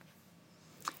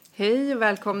Hej och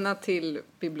välkomna till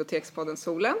Bibliotekspodden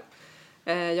Solen.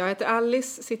 Jag heter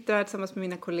Alice, sitter här tillsammans med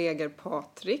mina kollegor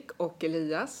Patrik och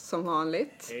Elias som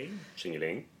vanligt. Hej,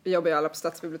 tjingeling. Vi jobbar ju alla på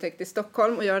Stadsbiblioteket i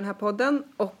Stockholm och gör den här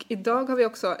podden. Och idag har vi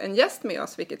också en gäst med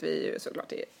oss, vilket vi ju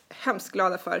såklart är hemskt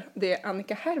glada för. Det är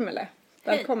Annika Hermele.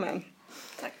 Välkommen. Hej.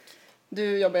 Tack.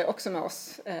 Du jobbar också med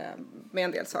oss med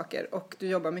en del saker och du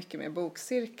jobbar mycket med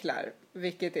bokcirklar,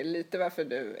 vilket är lite varför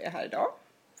du är här idag.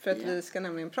 För att vi ska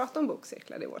nämligen prata om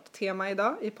bokcirklar, det är vårt tema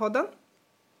idag i podden.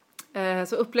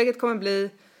 Så upplägget kommer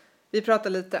bli, vi pratar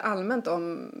lite allmänt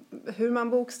om hur man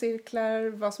bokcirklar,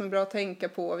 vad som är bra att tänka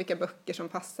på, vilka böcker som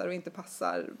passar och inte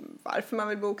passar, varför man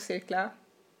vill bokcirkla,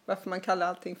 varför man kallar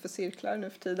allting för cirklar nu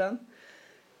för tiden.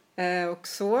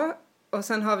 Och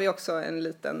sen har vi också en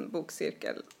liten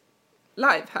bokcirkel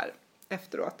live här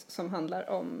efteråt som handlar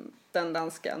om den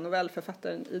danska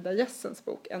novellförfattaren Ida Jessens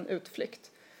bok En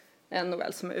utflykt. En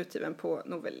novell som är utgiven på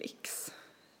Novellix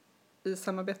i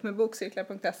samarbete med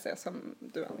bokcirklar.se som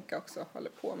du Annika också håller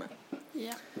på med.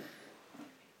 Ja.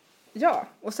 Ja,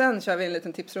 och sen kör vi en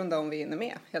liten tipsrunda om vi hinner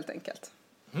med helt enkelt.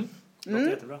 Låter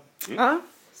jättebra. Ja,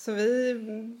 så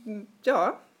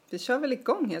vi kör väl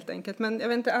igång helt enkelt. Men jag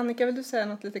vet inte, Annika, vill du säga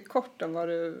något lite kort om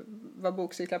vad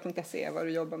bokcirklar.se är, vad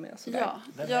du jobbar med och sådär? Ja,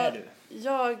 Vem är du?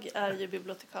 jag är ju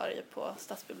bibliotekarie på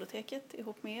Stadsbiblioteket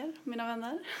ihop med er, mina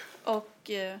vänner.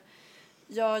 Och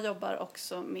jag jobbar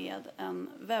också med en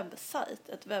webbsajt,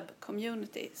 ett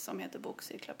webbcommunity som heter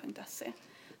bokcirklar.se.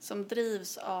 Som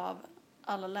drivs av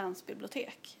alla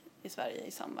länsbibliotek i Sverige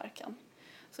i samverkan.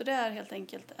 Så det är helt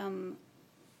enkelt en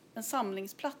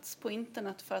samlingsplats på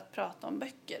internet för att prata om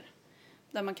böcker.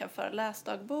 Där man kan föra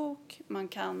läsdagbok, man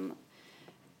kan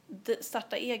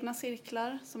starta egna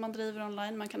cirklar som man driver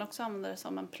online. Man kan också använda det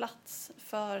som en plats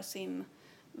för sin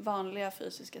vanliga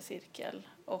fysiska cirkel.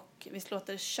 Och visst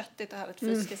låter det köttigt att ha ett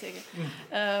fysiska cirkel.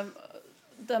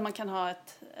 Där man kan ha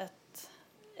ett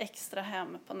extra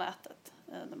hem på nätet.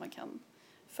 Där man kan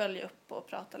följa upp och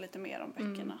prata lite mer om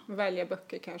böckerna. Välja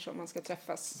böcker kanske om man ska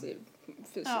träffas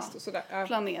fysiskt och sådär. Ja.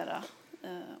 Planera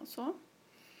och så.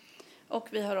 Och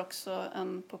vi har också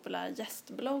en populär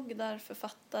gästblogg där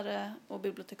författare och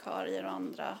bibliotekarier och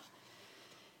andra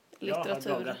litteratur.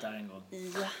 Jag har bloggat där en gång.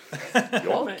 Ja.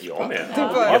 Jag med.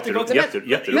 Men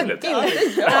Jätteroligt.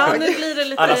 Ja, nu blir det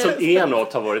lite... Alla som är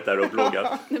något har varit där och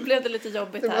bloggat. Nu blev det lite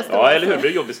jobbigt här. Ja, eller hur? Det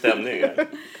blir jobbig stämning.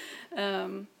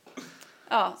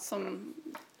 Som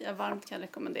jag varmt kan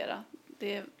rekommendera.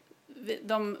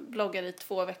 De bloggar i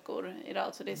 2 veckor i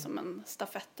rad, så det är som en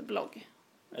stafettblogg.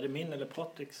 Är det min eller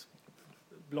Patriks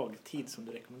bloggtid som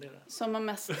du rekommenderar? Som har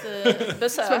mest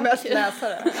besök. Som mest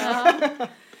läsare. Ja.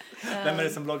 Vem är det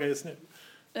som bloggar just nu?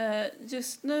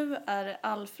 Just nu är det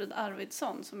Alfred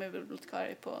Arvidsson som är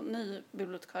ny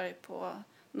bibliotekarie på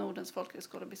Nordens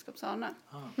folkhögskola Biskopsarne.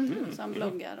 Så han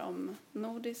bloggar om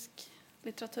nordisk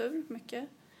litteratur mycket.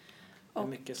 Och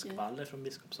mycket skvaller från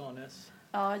Biskopsarnes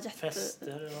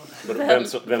fester.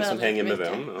 Vem som hänger med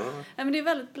vem? Ja. Nej, men det är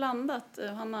väldigt blandat.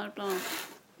 Han har bland annat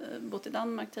bott i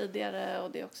Danmark tidigare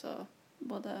och det är också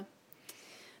både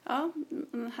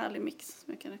en härlig mix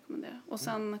som jag kan rekommendera. Och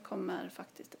sen kommer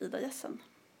faktiskt Ida Jessen.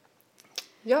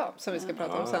 Ja, som vi ska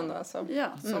prata om sen då. Alltså.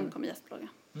 Ja, som kommer gästblogga.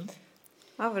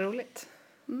 Ja, vad roligt.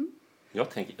 Jag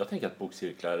tänker att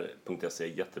bokcirklar.se är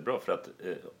jättebra för att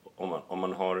om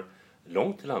man har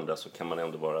långt till andra så kan man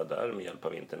ändå vara där med hjälp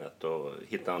av internet och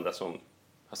hitta andra som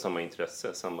har samma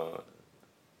intresse, samma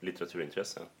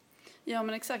litteraturintresse. Ja,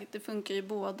 men exakt. Det funkar ju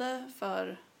både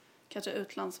för kanske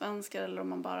utlandssvenskar eller om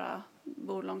man bara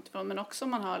bor långt ifrån. Men också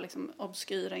om man har liksom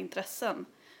obskyra intressen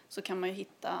så kan man ju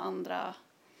hitta andra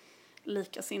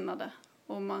likasinnade.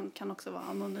 Och man kan också vara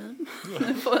anonym.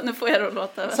 Nu får jag då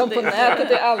låta... Som på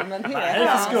nätet i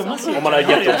allmänhet. Om man har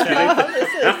jätteobskyra.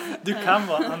 Du kan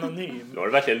vara anonym. Nu har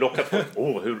du verkligen lockat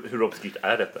på. Hur obskyrt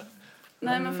är detta?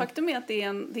 Nej, men faktum är att det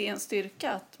är en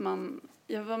styrka att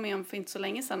jag var med om för inte så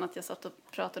länge sedan att jag satt och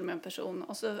pratade med en person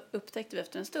och så upptäckte vi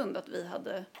efter en stund att vi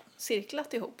hade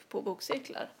cirklat ihop på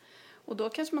bokcirklar. Och då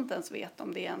kanske man inte ens vet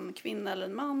om det är en kvinna eller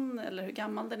en man eller hur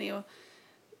gammal den är. Och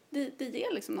det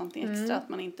ger liksom någonting extra att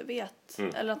man inte vet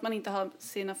eller att man inte har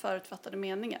sina förutfattade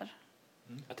meningar.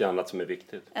 Att det är annat som är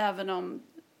viktigt. Även om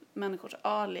människors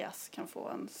alias kan få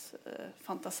ens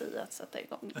fantasi att sätta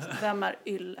igång. Vem är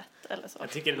yllet eller så. Jag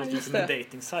tycker det låter som en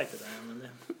dating-sajt det där. Men det...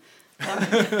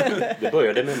 Det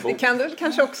började med en bok. Det kan det väl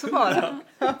kanske också vara.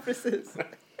 Ja, precis.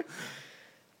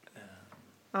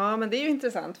 Ja, men det är ju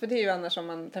intressant. För det är ju annars om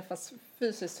man träffas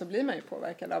fysiskt så blir man ju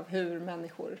påverkad av hur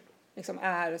människor liksom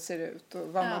är och ser ut. Och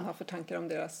vad man har för tankar om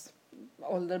deras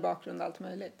ålder, bakgrund och allt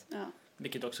möjligt. Ja.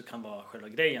 Vilket också kan vara själva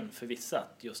grejen för vissa.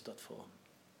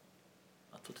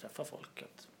 Att få träffa folk.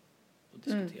 Att och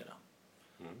diskutera.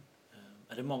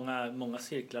 Är det många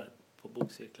cirklar på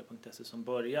bokcirklar.se som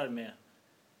börjar med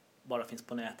bara finns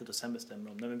på nätet och sen bestämmer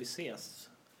de när vi ses?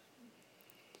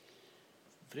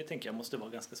 För det tänker jag måste vara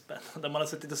ganska spännande. Man har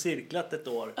suttit och cirklat ett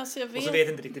år och så vet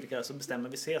inte riktigt vilka, så bestämmer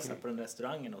vi ses här på den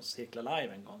restaurangen och cirklar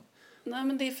live en gång. Nej,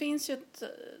 men det finns ju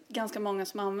ganska många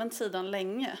som har använt sidan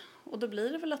länge. Och då blir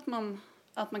det väl att man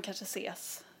kanske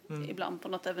ses ibland på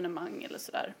något evenemang eller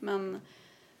sådär. Men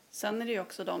sen är det ju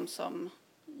också de som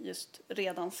just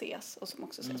redan ses och som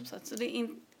också ses på sätt. Så det är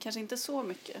kanske inte så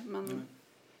mycket, men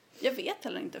jag vet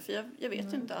heller inte, för jag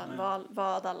vet ju inte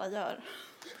vad alla gör.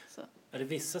 Så.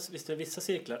 Visst är det vissa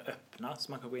cirklar öppna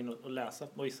så man kan gå in och läsa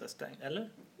och vissa är stängda, eller?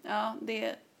 Ja,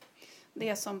 det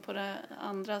är som på det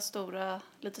andra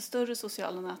lite större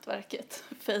sociala nätverket,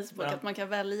 Facebook, att man kan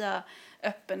välja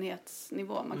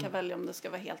öppenhetsnivå. Man kan välja om det ska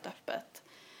vara helt öppet.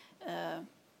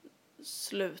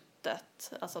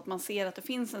 Slutet, alltså att man ser att det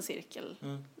finns en cirkel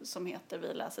som heter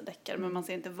Vi läser deckare, men man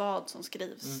ser inte vad som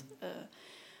skrivs.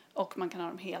 Och man kan ha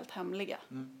dem helt hemliga.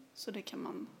 Så det kan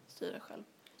man styra själv.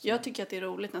 Jag tycker att det är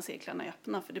roligt när cirklarna är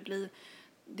öppna, för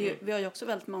vi har ju också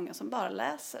väldigt många som bara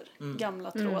läser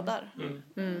gamla trådar.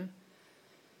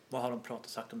 Vad har de pratat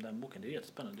och sagt om den boken? Det är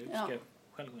jättespännande. Det ska jag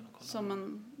själv gå in och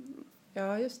kolla.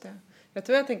 Ja, just det.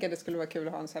 Jag tänker att det skulle vara kul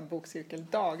att ha en sån här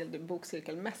bokcirkeldag eller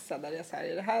bokcirkelmässa där det är så här,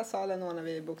 i den här salen ordnar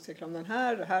vi bokcirkel om den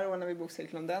här och här ordnar vi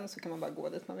bokcirkel om den, så kan man bara gå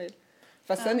dit man vill.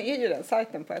 Fast sen är ju den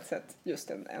sajten på ett sätt just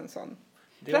en sån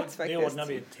plats faktiskt. Det ordnar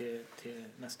vi till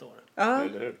nästa år. Ja.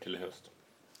 Eller till höst.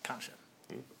 Kanske.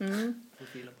 Får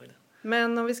fila på det.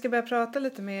 Men om vi ska börja prata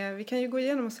lite mer, vi kan ju gå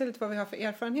igenom och se lite vad vi har för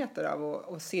erfarenheter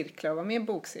av att cirkla och vara med i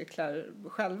bokcirklar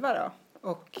själva då.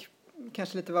 Och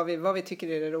kanske lite vad vi tycker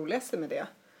är det roligaste med det.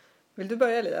 Vill du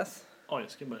börja, Elias? Ja,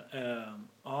 jag ska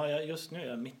börja. Just nu är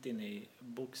jag mitt inne i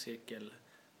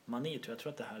bokcirkelmani. Jag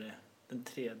tror att det här är den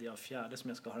 3:e av 4:e som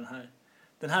jag ska ha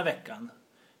den här veckan.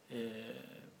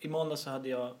 I måndag så hade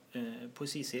jag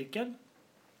poesicirkel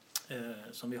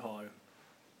som vi har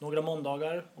några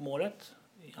måndagar om året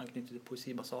i anknytning till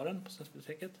Poesibasaren på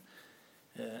Stadsbiblioteket.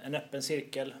 En öppen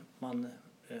cirkel. Man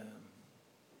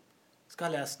ska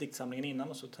ha läst diktsamlingen innan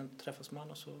och så träffas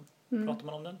man och så pratar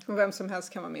man om den. Och vem som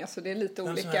helst kan vara med, så det är lite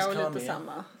olika och lite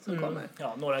samma som kommer.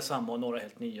 Ja, några är samma och några är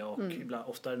helt nya och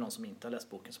ofta är det någon som inte har läst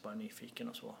boken som bara är nyfiken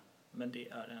och så. Men det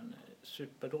är en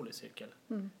superrolig cirkel.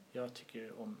 Jag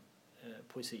tycker om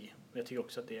poesi. Jag tycker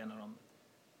också att det är en av de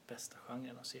bästa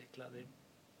genrerna av cirklar. Det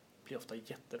blir ofta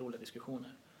jätteroliga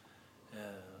diskussioner.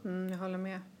 Jag håller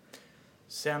med.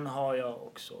 Sen har jag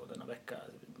också denna vecka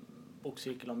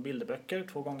bokcirkel om bilderböcker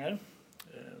 2 gånger.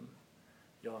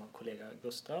 Jag och kollega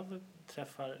Gustav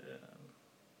träffar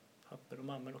papper och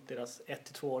mammor och deras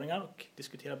 1-2-åringar och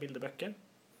diskuterar bilderböcker.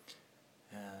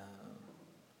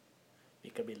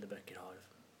 Vilka bilderböcker har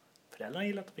föräldrarna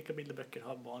gillat och vilka bilderböcker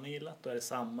har barnen gillat? Och är det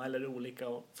samma eller olika?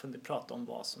 Och prata om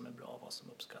vad som är bra och vad som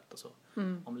uppskattas och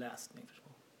om läsning.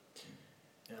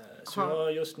 Så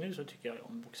just nu så tycker jag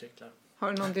om bokcirklar.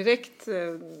 Har du någon direkt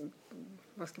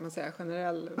vad ska man säga,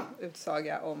 generell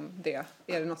utsaga om det?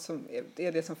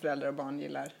 Är det som föräldrar och barn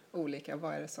gillar olika?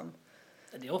 Vad är det som?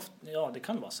 Det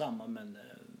kan vara samma, men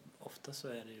ofta så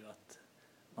är det ju att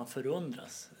man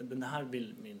förundras. Den här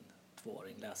vill min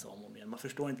 2-åring läsa om och igen. Man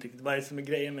förstår inte riktigt vad är det som är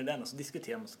grejen med den, och så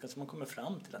diskuterar man, så kanske man kommer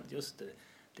fram till att just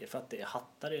det är för att det är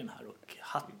hattar i den här, och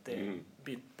hatt är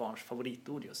mitt barns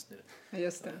favoritord just nu.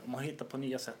 Just det. Man hittar på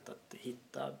nya sätt att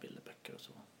hitta bilderböcker och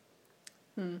så.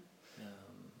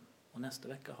 Och nästa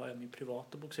vecka har jag min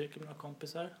privata bokcirkel med några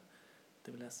kompisar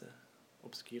där vi läser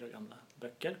obskyra gamla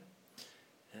böcker.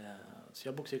 Så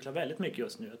jag bokcirklar väldigt mycket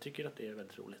just nu. Jag tycker att det är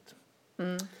väldigt roligt.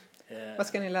 Vad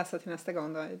ska ni läsa till nästa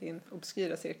gång då i din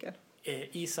obskyra cirkel?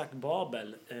 Isak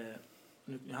Babel.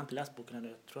 Jag har inte läst boken ännu.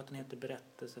 Jag tror att den heter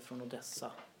Berättelse från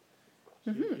Odessa.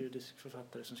 Judisk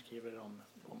författare som skriver om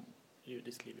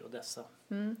judiskt liv i Odessa.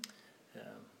 Jag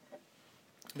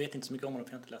vet inte så mycket om honom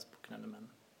för jag har inte läst boken ännu, men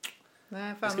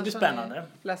nej, för det ska bli spännande.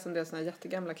 Läsa en del såna här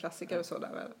jättegamla klassiker och så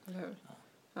där, väl, eller hur?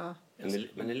 Ja.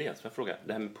 Men Elias, får jag fråga?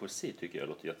 Det här med poesi tycker jag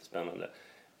låter jättespännande.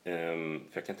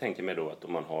 För jag kan tänka mig då att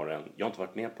om man har jag har inte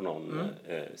varit med på någon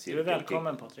cirkel. Du är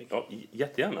välkommen, Patrik. Ja,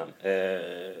 jättegärna.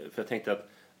 För jag tänkte att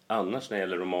annars när det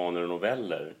gäller romaner och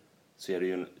noveller så är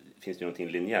det finns det ju någonting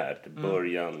linjärt.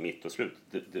 Början, mitt och slut.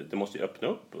 Det måste ju öppna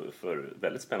upp för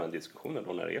väldigt spännande diskussioner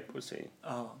då när det är poesi.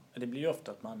 Ja, det blir ju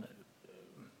ofta att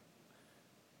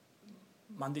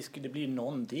det blir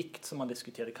någon dikt som man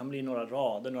diskuterar. Det kan bli några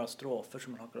rader, några strofer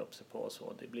som man hakar upp sig på och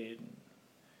så.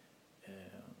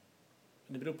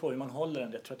 Det beror på hur man håller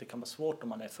den. Jag tror att det kan vara svårt om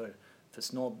man är för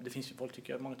snobb. Det finns ju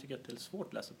många tycker att det är svårt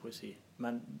att läsa poesi.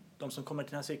 Men de som kommer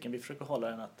till den här cirkeln, vi försöker hålla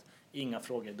den att inga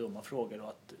frågor är dumma frågor och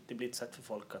att det blir ett sätt för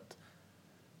folk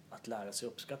att lära sig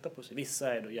uppskatta poesi.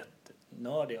 Vissa är då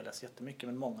jättenördiga och läser jättemycket,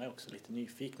 men många är också lite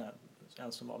nyfikna.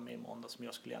 En som var med i måndag som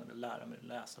jag skulle gärna vilja lära mig att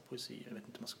läsa poesi. Jag vet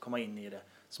inte om man ska komma in i det.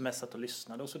 Som mest satt och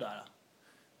lyssnade och sådär.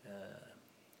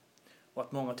 Och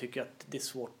att många tycker att det är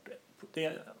svårt.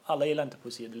 Alla gillar inte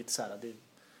poesi. Det är lite så här, det är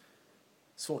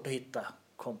svårt att hitta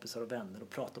kompisar och vänner och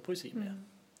prata poesi med.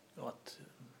 Och att,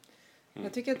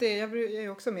 Jag tycker att jag är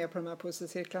också med på de här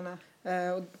poesicirklarna.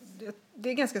 Och det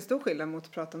är ganska stor skillnad mot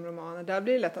att prata om romaner. Där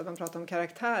blir det lätt att man pratar om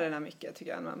karaktärerna mycket,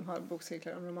 tycker jag, när man har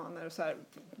bokcirklar om romaner. Och så här,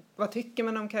 vad tycker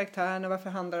man om karaktärerna? Varför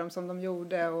handlar de som de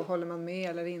gjorde? Och håller man med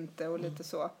eller inte? Och lite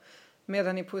så.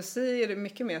 Medan i poesi är det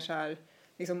mycket mer så här,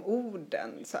 liksom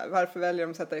orden. Så här, varför väljer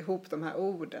de att sätta ihop de här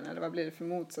orden? Eller vad blir det för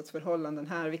motsatsförhållanden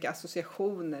här? Vilka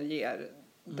associationer ger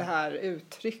det här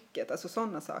uttrycket? Alltså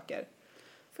sådana saker.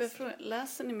 Får jag fråga,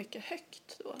 läser ni mycket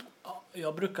högt då? ja,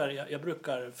 jag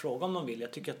brukar fråga om de vill.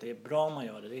 Jag tycker att det är bra om man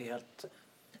gör det. Det är helt,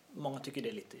 många tycker det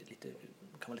är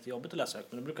kan vara lite jobbigt att läsa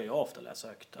högt, men då brukar jag ofta läsa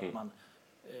högt.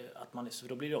 Att man, för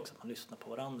då blir det också att man lyssnar på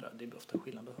varandra. Det är ofta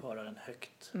skillnad att höra den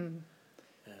högt.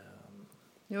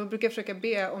 Jag brukar försöka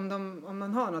be om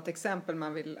man har något exempel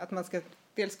man vill, att man ska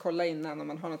dels kolla innan om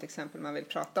man har något exempel man vill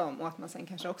prata om och att man sen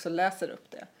kanske också läser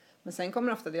upp det. Men sen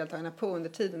kommer ofta deltagarna på under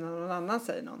tiden när någon annan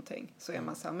säger någonting. Så är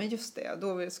man så här, men just det,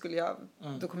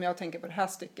 då kommer jag att tänka på det här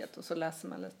stycket och så läser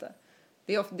man lite.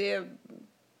 Det är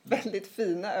väldigt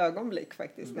fina ögonblick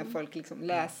faktiskt när folk liksom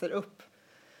läser upp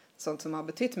sånt som har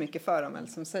betytt mycket för dem eller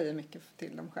som säger mycket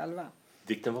till dem själva.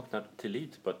 Dikten vaknar till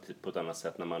liv på ett annat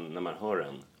sätt när man hör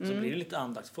den. Så blir det lite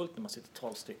andaktsfullt när man sitter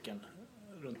 12 stycken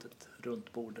runt ett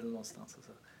runt bord eller någonstans.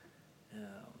 Alltså.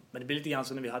 Men det blir lite grann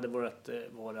som när vi hade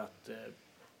vårat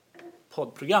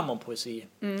poddprogram om poesi.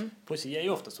 Poesi är ju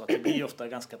ofta så att det blir ofta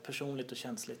ganska personligt och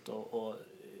känsligt och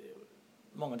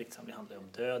många diktsamlingar handlar om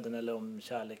döden eller om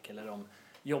kärlek eller om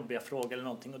jobbiga frågor eller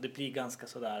någonting och det blir ganska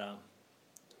sådär,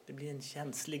 det blir en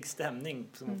känslig stämning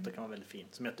som ofta kan vara väldigt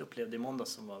fint, som jag upplevde i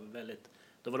måndags som var väldigt,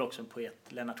 då var det också en poet,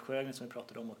 Lennart Sjögren, som vi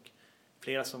pratade om och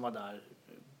flera som var där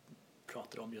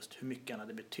pratade om just hur mycket han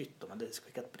hade betytt. De hade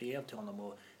skickat brev till honom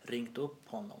och ringt upp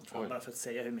honom bara för att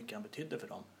säga hur mycket han betydde för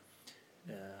dem.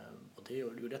 Och det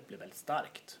gjorde att det blev väldigt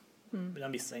starkt.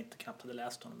 Medan vissa inte knappt hade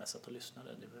läst honom, men satt och lyssnade.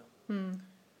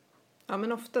 Ja,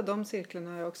 men ofta de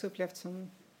cirklarna har jag också upplevt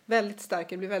som väldigt starka.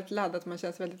 Det blir väldigt laddat, man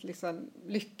känns väldigt liksom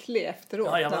lycklig efteråt.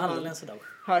 Ja, jag var när man alldeles sådär.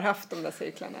 har haft de där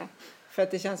cirklarna. För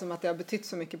att det känns som att det har betytt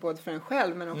så mycket både för en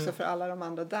själv men också för alla de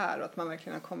andra där. Och att man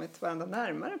verkligen har kommit varandra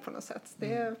närmare på något sätt.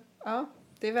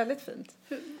 Det är väldigt fint.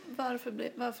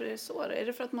 Varför är det så? Är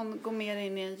det för att man går mer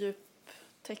in i en djup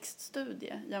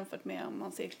textstudie jämfört med om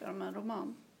man cirklar om en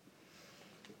roman?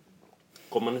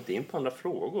 Kommer man inte in på andra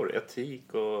frågor?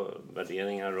 Etik och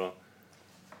värderingar och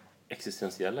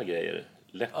existentiella grejer.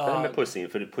 Lättare med poesin,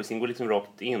 för poesin går liksom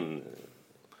rakt in.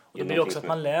 Och det blir också att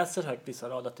man läser högt vissa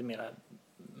rader, att det är mera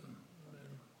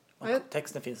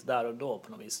texten finns där och då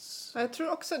på något vis. Ja, jag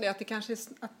tror också det, att det kanske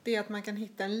är att man kan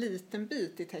hitta en liten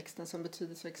bit i texten som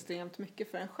betyder så extremt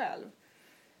mycket för en själv.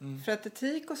 För att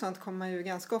etik och sånt kommer man ju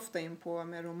ganska ofta in på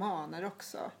med romaner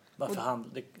också. Varför det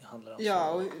handlar om så?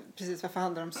 Ja, och precis, varför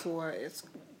handlar de så?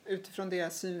 Utifrån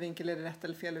deras synvinkel är det rätt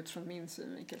eller fel, utifrån min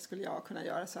synvinkel skulle jag kunna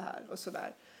göra så här och så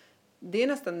där. Det är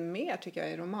nästan mer tycker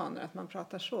jag i romaner att man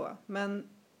pratar så. Men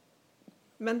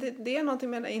det är någonting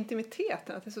med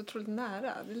intimiteten, att det är så otroligt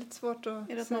nära. Det är lite svårt att säga.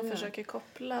 Är det att man försöker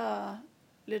koppla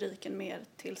lyriken mer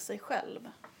till sig själv?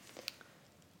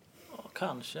 Ja,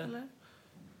 kanske. Eller?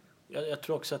 Jag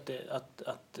tror också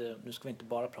att nu ska vi inte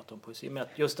bara prata om poesi, men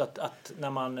just att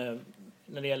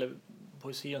när det gäller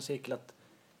poesi och cirkel, att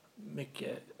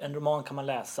en roman kan man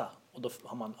läsa och då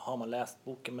har man läst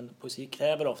boken, men poesi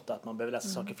kräver ofta att man behöver läsa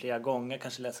saker flera gånger,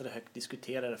 kanske läsa det högt,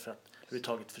 diskutera det för att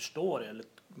överhuvudtaget förstå det, eller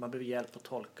man behöver hjälp att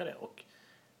tolka det, och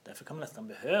därför kan man nästan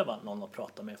behöva någon att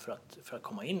prata med för att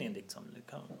komma in i en diktsamling.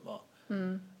 Det kan vara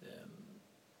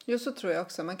just så tror jag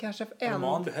också. Man kanske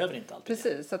roman behöver inte alltid.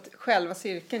 Precis, att själva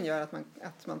cirkeln gör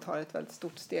att man tar ett väldigt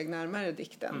stort steg närmare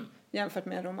dikten. Jämfört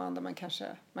med en roman där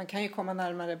man kan ju komma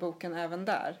närmare boken även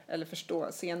där.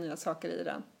 Eller se nya saker i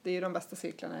den. Det är ju de bästa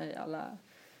cirklarna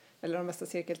eller de bästa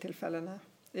cirkeltillfällena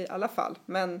i alla fall.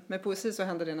 Men med poesi så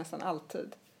händer det nästan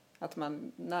alltid. Att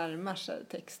man närmar sig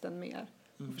texten mer.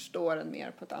 Och förstår den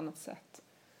mer på ett annat sätt.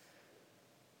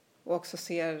 Och också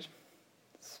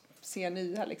ser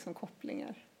nya liksom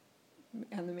kopplingar.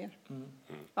 Ännu mer.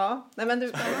 Ja, nej men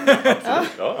du.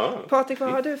 Patrik, vad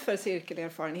har du för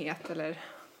cirkelerfarenhet eller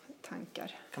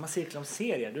tankar? Kan man cirkla om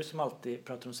serier? Du som alltid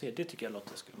pratar om serier, det tycker jag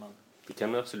låter skulle man. Det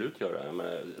kan man absolut göra.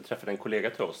 Jag träffade en kollega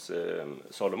till oss,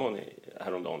 Salomon,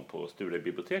 häromdagen på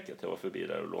Sturebiblioteket. Jag var förbi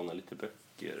där och lånade lite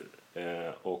böcker.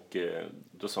 Och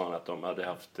då sa han att de hade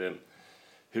haft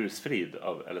Husfrid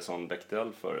av Alison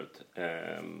Bechdel förut.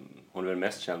 Hon är väl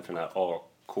mest känd för den här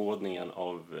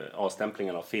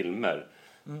A-stämplingen av filmer.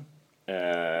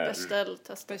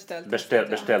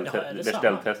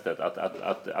 Beställtestet.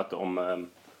 Att om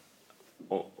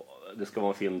det ska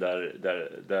vara en film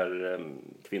där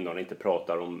kvinnor inte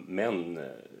pratar om män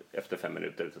efter 5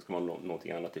 minuter. Det ska vara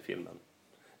någonting annat i filmen.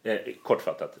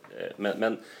 Kortfattat.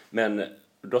 Men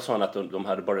då sa han att de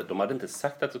hade inte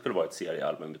sagt att det skulle vara ett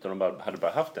seriealbum, utan de hade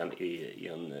bara haft den i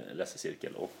en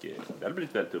läsecirkel. Och det hade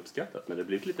blivit väldigt uppskattat. Men det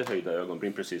blev lite höjda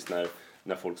ögonbryn precis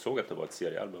när folk såg att det var ett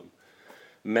seriealbum.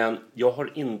 Men jag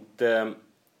har inte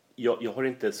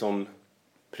som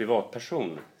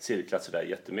privatperson cirklat sådär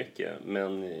jättemycket.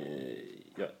 Men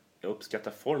jag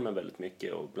uppskattar formen väldigt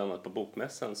mycket. Och bland annat på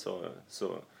bokmässan så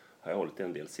har jag hållit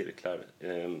en del cirklar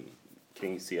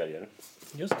kring serier.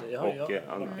 Just det,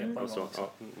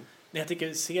 jag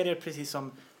tycker serier precis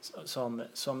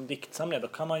som diktsamlingar, då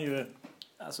kan man ju,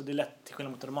 alltså det är lätt, till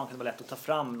skillnad mot roman kan det vara lätt att ta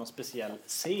fram någon speciell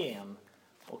scen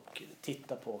och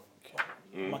titta på.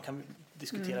 Man kan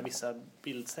diskutera vissa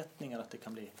bildsättningar,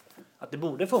 att det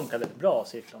borde funka väldigt bra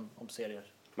cirkeln om serier.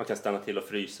 Man kan stanna till och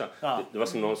frysa. Ja. Det var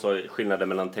som någon sa, skillnaden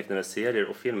mellan tecknade serier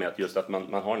och film är att just att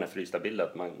man har den här frysta bilden,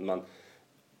 att man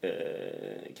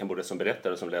kan både som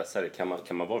berättare och som läsare kan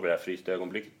man vara vid det här frysta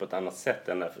ögonblicket på ett annat sätt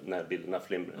än när bilderna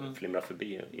flimrar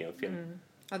förbi i en film.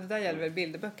 Ja, det där gäller väl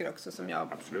bilderböcker också som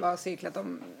jag bara cirklat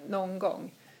om någon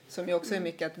gång. Som ju också är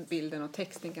mycket att bilden och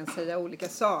texten kan säga olika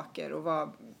saker, och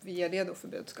vad ger det då för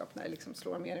budskap när det liksom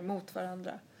slår mer emot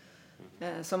varandra.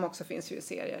 Som också finns ju i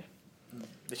serier.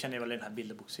 Det känner jag väl i den här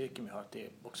bilderbokscirkeln vi har, att det är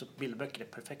också, bilderböcker är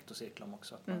perfekt att cirkla om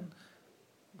också. Att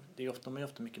de är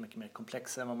ofta mycket, mycket mer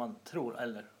komplexa än vad man tror.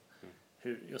 Eller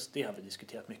just det har vi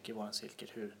diskuterat mycket i vår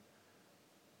cirkel. Hur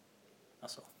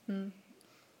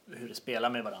det spelar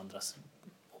med varandras.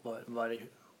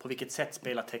 På vilket sätt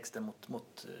spelar texten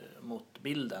mot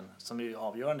bilden, som är ju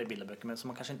avgörande i bilderböcker, men som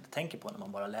man kanske inte tänker på när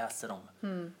man bara läser dem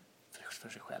för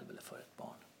sig själv eller för ett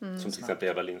barn. Som till exempel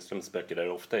Eva Lindströms böcker, där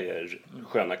det ofta är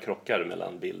sköna krockar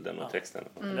mellan bilden och texten.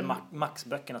 Eller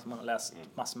Max-böckerna som man har läst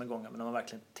massor med gånger, men när man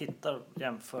verkligen tittar och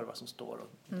jämför vad som står och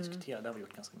diskuterar, det har vi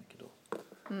gjort ganska mycket då.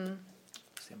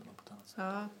 Ser man dem på ett annat sätt.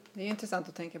 Ja, det är ju intressant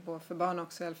att tänka på för barn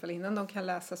också, i alla fall innan de kan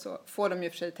läsa så får de ju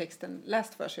för sig texten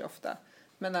läst för sig ofta.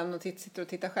 Men när de sitter och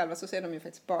tittar själva så ser de ju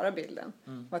faktiskt bara bilden.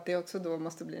 Och att det också då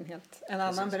måste bli en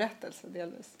annan berättelse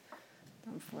delvis.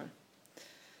 De får.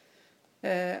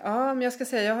 Men jag ska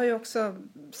säga, jag har ju också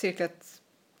cirklat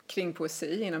kring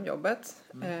poesi inom jobbet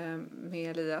med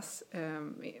Elias.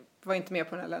 Var inte med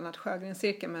på den här Lennart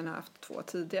Sjögren-cirkeln, men har haft 2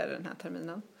 tidigare den här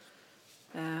terminen.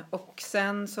 Och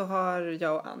sen så har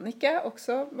jag och Annika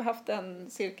också haft en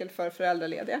cirkel för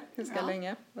föräldralediga ganska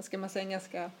länge. Vad ska man säga,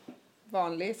 ganska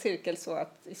vanlig cirkel, så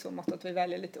att i så mått att vi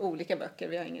väljer lite olika böcker.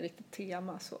 Vi har ingen riktigt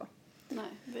tema så. Nej,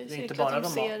 vi har cirklat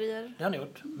om serier. Det har ni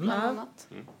gjort. Annat.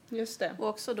 Just det. Och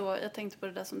också då, jag tänkte på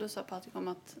det där som du sa, Patrik, om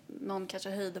att någon kanske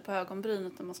höjde på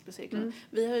ögonbrynet när man skulle cirkla.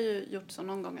 Vi har ju gjort så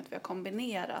någon gång att vi har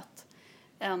kombinerat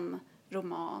en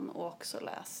roman och också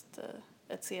läst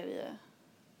en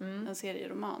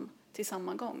serieroman till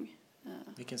samma gång.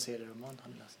 Vilken serieroman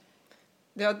har ni läst?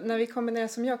 Ja, när vi kombinerade,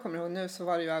 som jag kommer ihåg nu, så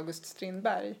var det ju August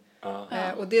Strindberg.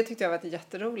 Och det tyckte jag var en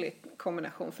jätterolig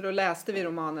kombination. För då läste vi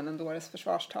romanen En dåres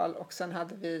försvarstal. Och sen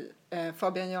hade vi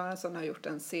Fabian Göransson har gjort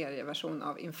en serieversion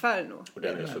av Inferno. Och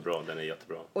den är så bra, den är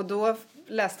jättebra. Och då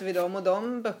läste vi dem, och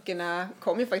de böckerna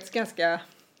kom ju faktiskt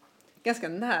ganska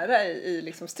nära i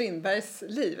liksom Strindbergs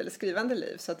liv, eller skrivande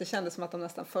liv. Så att det kändes som att de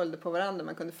nästan följde på varandra.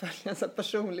 Man kunde följa en sån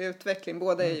personlig utveckling.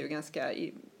 Båda är ju ganska,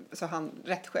 så han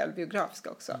rätt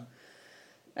självbiografiska också.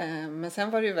 Men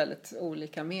sen var det ju väldigt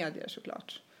olika medier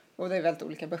såklart. Och det är väldigt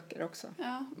olika böcker också.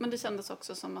 Ja, men det kändes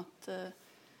också som att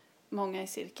många i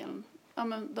cirkeln,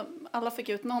 alla fick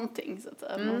ut någonting. Så att,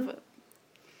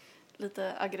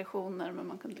 lite aggressioner, men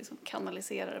man kunde liksom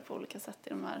kanalisera det på olika sätt i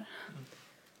de här.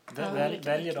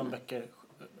 Väljer de böcker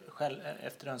själv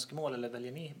efter önskemål, eller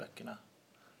väljer ni böckerna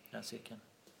i den cirkeln?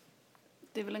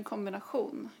 Det är väl en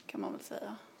kombination, kan man väl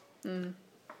säga.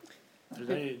 Det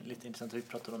där är ju lite intressant. Vi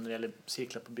pratar om när det gäller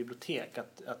cirklar på bibliotek,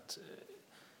 att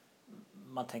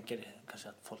man tänker kanske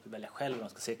att folk vill välja själv vad de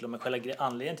ska cirkla, men själva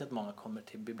anledningen till att många kommer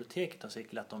till biblioteket och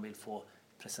cirklar, att de vill få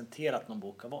presenterat någon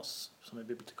bok av oss som är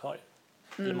bibliotekarier.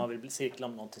 Eller man vill cirkla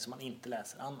om någonting som man inte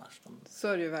läser annars. Så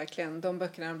är det ju verkligen. De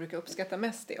böckerna de brukar uppskatta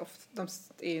mest de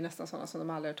är ju nästan sådana som de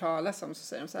aldrig har talat om. Så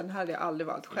säger de så här: den här hade jag aldrig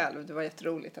valt själv. Det var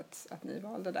jätteroligt att ni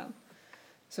valde den.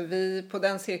 Så på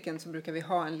den cirkeln så brukar vi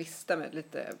ha en lista med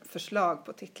lite förslag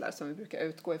på titlar som vi brukar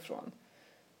utgå ifrån.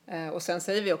 Och sen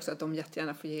säger vi också att de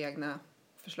jättegärna får ge egna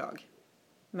förslag.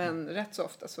 Men rätt så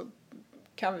ofta så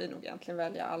kan vi nog egentligen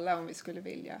välja alla om vi skulle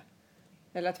vilja.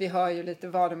 Eller att vi hör ju lite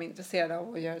vad de är intresserade av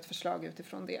och gör ett förslag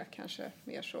utifrån det, kanske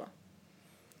mer så.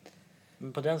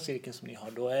 Men på den cirkeln som ni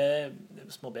har, då är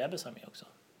små bebisar med också.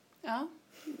 Ja.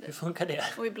 Hur funkar det?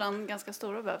 Och ibland ganska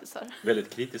stora bebisar. Väldigt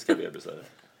kritiska bebisar.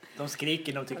 De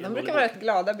skriker, de tycker De brukar vara rätt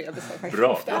glada bebisar faktiskt.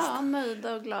 Bra. Ja,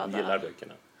 nöjda och glada Gillar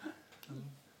böckerna.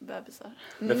 bebisar.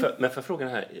 Men för frågan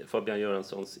här, Fabian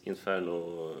Göranssons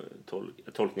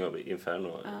tolkning av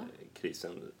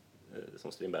Inferno-krisen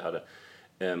som Strindberg hade.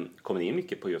 Kommer ni in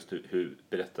mycket på just hur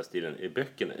berättarstilen i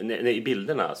böckerna, nej, i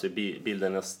bilderna, alltså i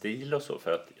bildernas stil och så,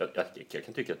 för att jag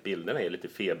kan tycka att bilderna är lite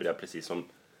febriga precis som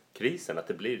krisen, att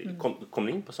det blir,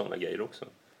 kommer ni in på sådana grejer också?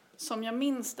 Som jag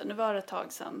minns det, nu var det ett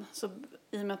tag sedan, så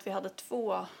i och med att vi hade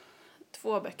två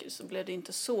böcker så blev det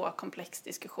inte så komplex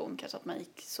diskussion, kanske att man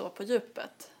gick så på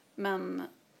djupet, men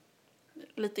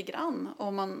lite grann,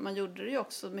 och man gjorde det ju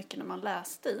också mycket när man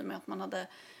läste, i och med att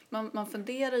man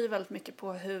funderar ju väldigt mycket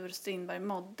på hur Strindberg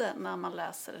mådde när man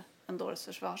läser en dåres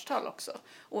försvarstal också.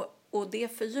 Och det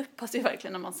fördjupas ju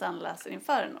verkligen när man sen läser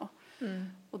Inferno.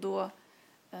 Och då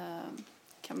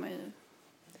kan man ju...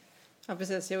 Ja,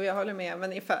 precis. Jo, jag håller med.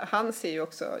 Men han ser ju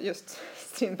också, just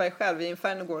Strindberg själv, i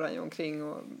Inferno går han ju omkring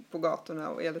och, på gatorna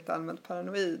och är lite allmänt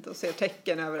paranoid och ser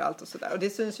tecken överallt och sådär. Och det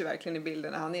syns ju verkligen i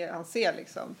bilderna. Han ser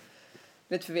liksom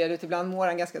lite förvirrad ut. Ibland mår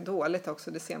han ganska dåligt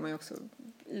också. Det ser man ju också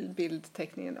i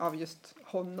bildteckningen av just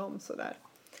honom sådär.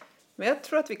 Men jag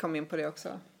tror att vi kom in på det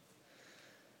också.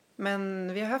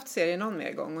 Men vi har haft serien någon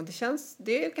mer gång och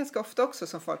det är ganska ofta också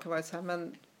som folk har varit så här,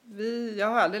 men jag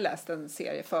har aldrig läst en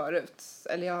serie förut.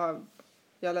 Eller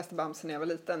jag läste Bamse när jag var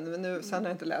liten, men sen har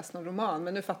jag inte läst någon roman.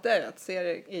 Men nu fattar jag ju att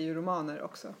serier är ju romaner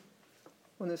också.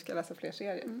 Och nu ska jag läsa fler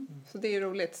serier. Så det är ju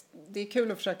roligt. Det är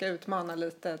kul att försöka utmana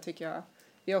lite, tycker jag.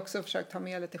 Vi har också försökt ta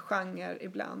med lite genre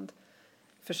ibland.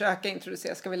 Försöka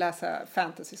introducera, ska vi läsa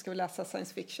fantasy, ska vi läsa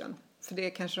science fiction? För det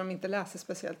kanske de inte läser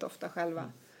speciellt ofta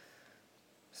själva.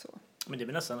 Så. Men det är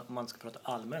väl nästan, om man ska prata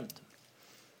allmänt,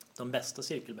 de bästa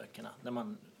cirkelböckerna när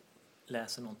man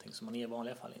läser någonting som man i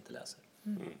vanliga fall inte läser.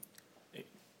 Det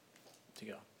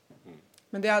tycker jag.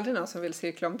 Men det är aldrig någon som vill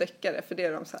cirkla om deckare, för det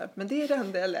är de så här, men det är det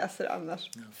enda jag läser annars.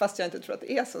 Ja. Fast jag inte tror att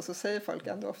det är så säger folk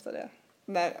ändå ofta det.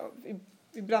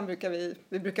 Ibland brukar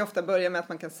vi brukar ofta börja med att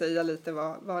man kan säga lite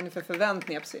vad har ni för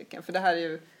förväntningar på cirkeln. För det här är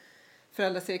ju,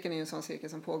 föräldracirkeln är ju en sån cirkel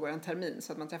som pågår en termin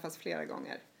så att man träffas flera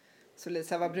gånger. Så lite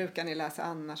så här, vad brukar ni läsa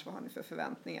annars, vad har ni för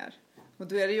förväntningar? Och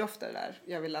då är det ju ofta det där,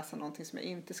 jag vill läsa någonting som jag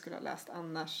inte skulle ha läst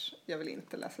annars. Jag vill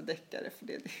inte läsa deckare för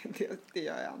det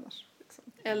gör jag annars. Liksom.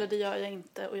 Eller det gör jag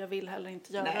inte och jag vill heller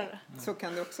inte göra det. Så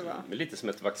kan det också vara. Men lite som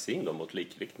ett vaccin då mot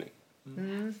likriktning.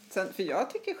 Sen, för jag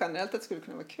tycker generellt att det skulle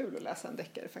kunna vara kul att läsa en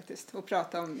deckare faktiskt. Och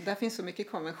prata om, där finns så mycket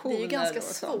konventioner. Det är ju ganska och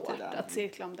sånt svårt att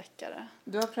cirkla om deckare.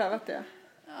 Du har prövat det?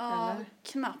 Ja, eller?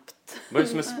 Knappt. Vad är det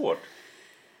som är svårt?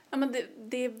 Ja, men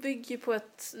det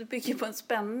bygger på en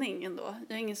spänning ändå.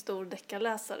 Jag är ingen stor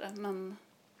deckarläsare, men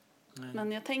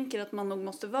jag tänker att man nog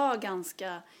måste vara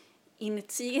ganska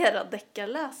initierad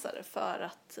deckarläsare för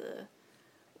att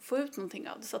få ut någonting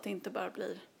av det, så att det inte bara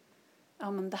blir,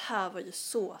 ja men det här var ju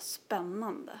så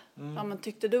spännande. Ja men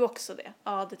tyckte du också det?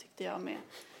 Ja, det tyckte jag med.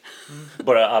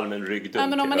 Bara allmän ryggdunk. Ja,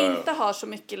 men om man inte har så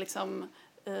mycket liksom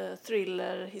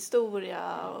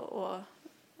thrillerhistoria och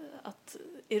att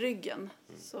i ryggen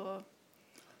så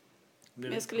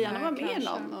men jag skulle gärna vara med i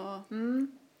någon och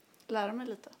lära mig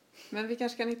lite. Men vi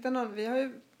kanske kan hitta någon.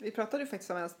 Vi pratade ju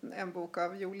faktiskt om en bok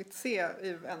av Jo Litzé i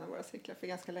en av våra cirklar för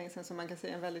ganska länge sedan som man kan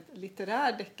säga en väldigt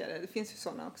litterär deckare. Det finns ju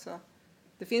sådana också.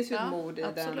 Det finns ju ett mord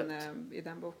i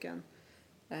den boken.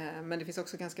 Men det finns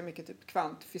också ganska mycket typ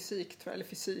kvantfysik tror jag, eller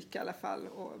fysik i alla fall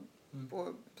och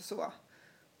så.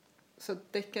 Så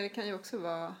deckare kan ju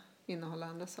också innehålla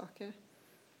andra saker.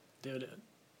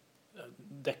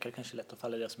 Deckare kanske är lätt att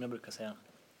falla i det som jag brukar säga.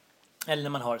 Eller när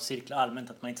man har cirklar allmänt,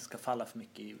 att man inte ska falla för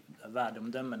mycket i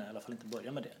värdeomdömen, i alla fall inte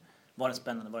börja med det. Var den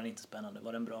spännande, var den inte spännande,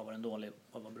 var den bra, var den dålig,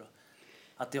 vad var bra?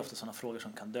 Att det är ofta sådana frågor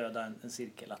som kan döda en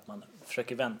cirkel, att man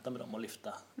försöker vänta med dem och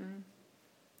lyfta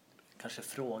kanske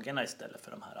frågorna istället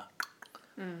för de här.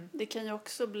 Det kan ju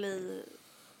också bli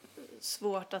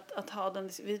svårt att ha den.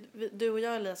 Du och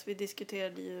jag, Elias, vi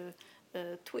diskuterade ju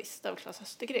Twist av Claes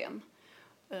Östergren.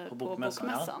 På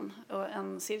bokmässan. Ja. Och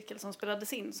en cirkel som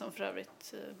spelades in som för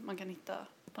övrigt man kan hitta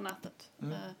på nätet.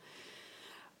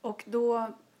 Och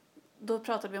då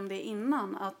pratade vi om det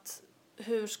innan, att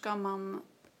hur ska man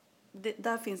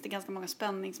där finns det ganska många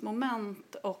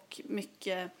spänningsmoment och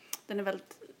mycket, den är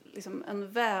väldigt liksom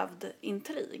en vävd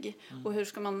intrig. Och hur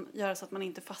ska man göra så att man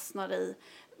inte fastnar i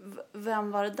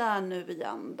vem var det där nu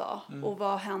igen då? Och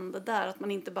vad hände där? Att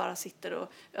man inte bara sitter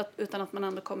utan att man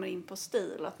ändå kommer in på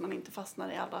stil. Att man inte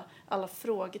fastnar i alla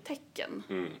frågetecken.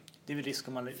 Det är väl risk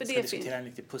om man ska diskutera en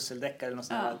riktig pusseldeckare eller någon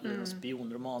sån här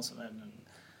spionroman som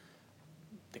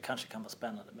det kanske kan vara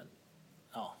spännande, men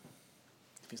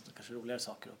det finns nog kanske roligare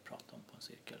saker att prata om på en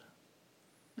cirkel.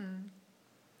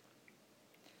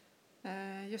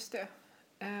 Just det.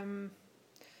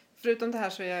 Förutom det här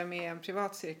så är jag med i en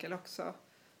privat cirkel också,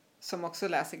 som också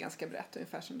läser ganska brett,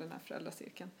 ungefär som den här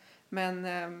föräldracirkeln.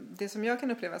 Men det som jag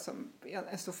kan uppleva som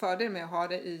en stor fördel med att ha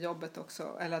det i jobbet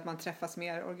också, eller att man träffas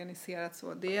mer organiserat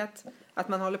så, det är att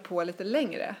man håller på lite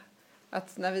längre.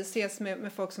 Att när vi ses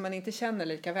med folk som man inte känner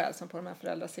lika väl som på de här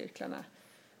föräldracirklarna,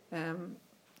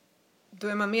 då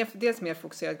är man dels mer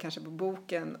fokuserad kanske på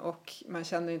boken, och man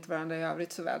känner inte varandra i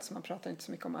övrigt så väl, så man pratar inte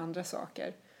så mycket om andra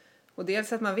saker. Och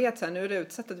dels att man vet så här, nu är det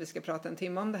utsatt att vi ska prata en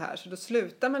timme om det här, så då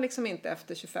slutar man liksom inte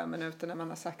efter 25 minuter när man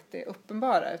har sagt det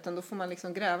uppenbara, utan då får man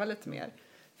liksom gräva lite mer.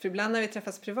 För ibland när vi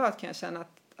träffas privat kan jag känna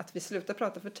att vi slutar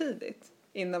prata för tidigt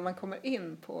innan man kommer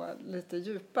in på lite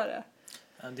djupare.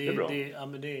 Ja, det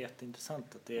är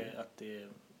jätteintressant att det är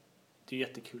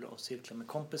jättekul att cirkla med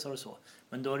kompisar och så.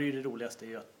 Men då är det ju det roligaste är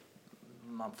ju att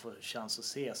man får chans att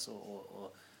ses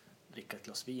och dricka ett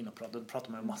glas vin och prata. Då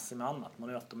pratar man ju massor med annat. Man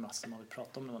har ju alltid massor man vill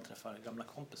prata om när man träffar gamla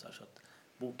kompisar. Så att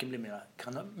boken blir mer,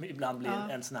 kan ibland bli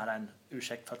en sån här en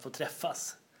ursäkt för att få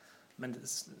träffas. Men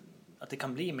att det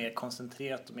kan bli mer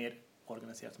koncentrerat och mer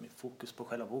organiserat med fokus på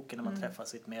själva boken när man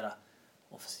träffas i ett mer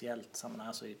officiellt sammanhang,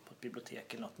 alltså på ett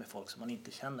bibliotek eller något med folk som man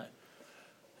inte känner.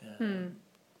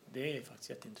 Det är faktiskt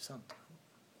jätteintressant.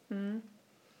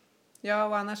 Ja,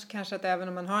 och annars kanske att även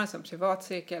om man har en sån privat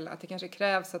cirkel, att det kanske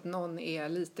krävs att någon är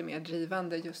lite mer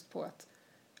drivande just på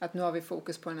att nu har vi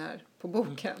fokus på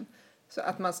boken. Så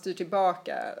att man styr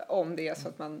tillbaka om det är så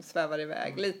att man svävar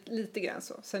iväg. Lite grann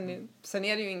så. Sen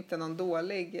är det ju inte någon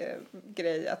dålig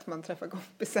grej att man träffar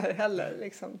kompisar heller.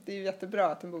 Liksom. Det är ju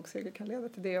jättebra att en bokcirkel kan leda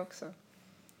till det också.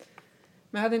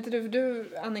 Men hade inte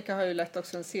du Annika, har ju lett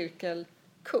också en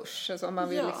cirkelkurs. Alltså om man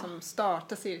vill liksom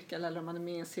starta cirkel, eller om man är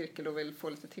med i en cirkel och vill få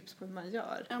lite tips på hur man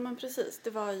gör. Ja, men precis. Det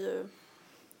var ju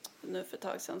nu för ett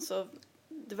tag sedan, så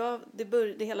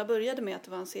det hela började med att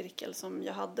det var en cirkel som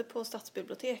jag hade på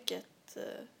stadsbiblioteket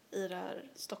i det här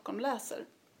Stockholm läser.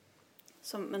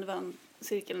 Men det var en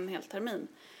cirkel en hel termin.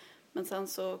 Men sen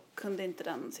så kunde inte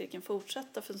den cirkeln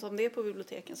fortsätta, för som det är på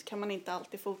biblioteken så kan man inte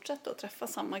alltid fortsätta att träffa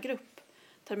samma grupp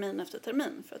termin efter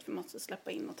termin, för att vi måste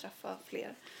släppa in och träffa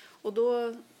fler. Och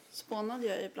då spånade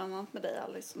jag ju bland annat med dig,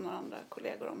 Alice, och några andra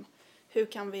kollegor om hur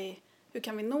kan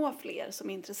vi nå fler som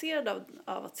är intresserade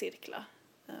av att cirkla.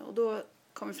 Och då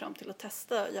kom vi fram till att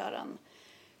testa att göra en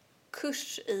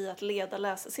kurs i att leda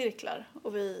läsecirklar.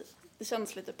 Och det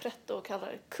kändes lite pretto att kalla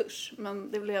det kurs,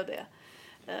 men det blev det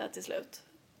till slut.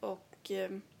 Och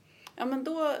men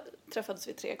då träffades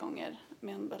vi 3 gånger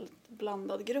med en väldigt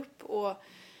blandad grupp och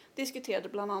diskuterade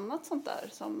bland annat sånt där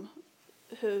som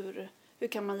hur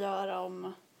kan man göra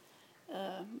om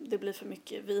det blir för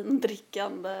mycket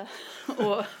vindrickande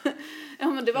och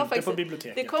men det var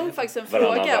faktiskt, det kom faktiskt en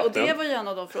fråga, och det var ju en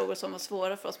av de frågor som var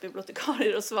svåra för oss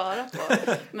bibliotekarier att svara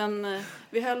på, men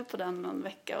vi höll på den en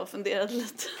vecka och funderade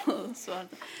lite och svarade.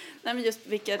 Nej, men just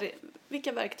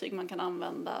vilka verktyg man kan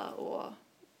använda och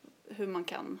hur man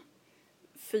kan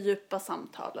fördjupa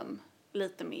samtalen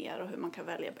lite mer och hur man kan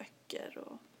välja böcker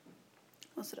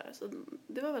och sådär. Så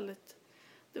det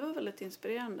var väldigt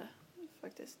inspirerande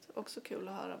faktiskt. Också kul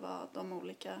att höra vad de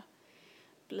olika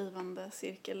blivande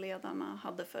cirkelledarna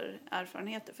hade för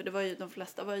erfarenheter. För det var ju, de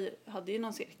flesta hade ju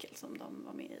någon cirkel som de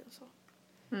var med i och så.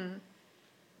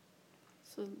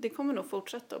 Så det kommer nog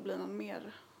fortsätta att bli någon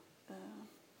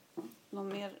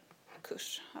mer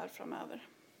kurs här framöver.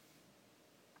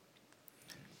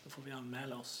 Då får vi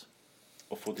anmäla oss.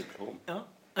 Och få diplom. Ja,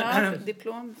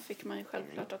 diplom fick man ju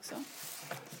självklart också.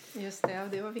 Just det, och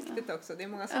det var viktigt också. Det är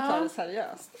många som tar det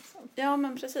seriöst. Liksom. Ja,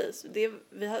 men precis. Vi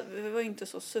var ju inte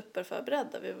så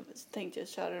superförberedda. Vi tänkte ju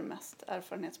köra det mest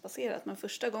erfarenhetsbaserat. Men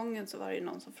första gången så var det ju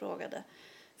någon som frågade.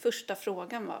 Första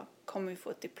frågan var, kommer vi få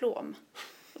ett diplom?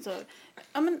 Så,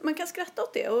 men man kan skratta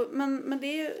åt det. Men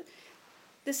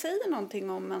det säger någonting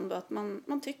om ändå att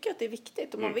man tycker att det är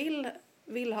viktigt. Och man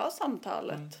vill ha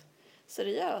samtalet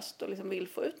seriöst och liksom vill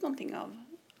få ut någonting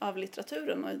av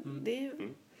litteraturen. Och det är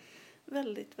ju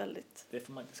väldigt, väldigt... Det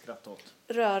får man inte skratta åt.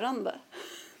 Rörande.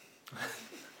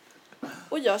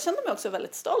 Och jag kände mig också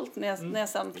väldigt stolt när jag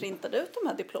sen printade ut de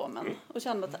här diplomen. Och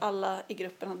kände att alla i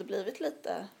gruppen hade blivit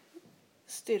lite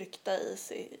styrkta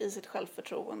i sitt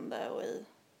självförtroende och i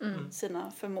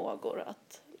sina förmågor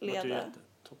att leda.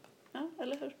 Toppen. Ja,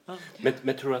 eller hur? Ja.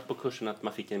 Men tror du att på kursen att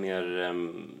man fick en mer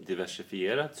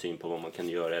diversifierad syn på vad man kan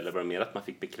göra, eller var det mer att man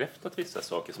fick bekräftat vissa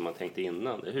saker som man tänkte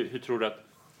innan? Hur tror du att...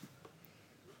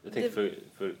 Jag tänkte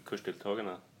för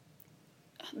kursdeltagarna.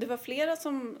 Det var flera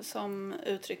som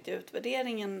uttryckte i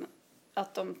utvärderingen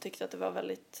att de tyckte att det var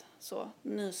väldigt så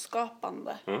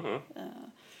nyskapande.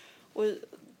 Och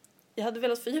jag hade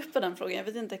velat fördjupa den frågan. Jag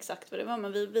vet inte exakt vad det var,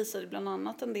 men vi visade bland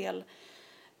annat en del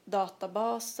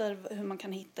databaser, hur man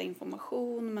kan hitta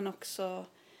information, men också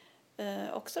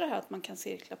det här att man kan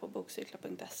cirkla på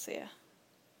bokcirklar.se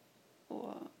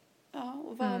och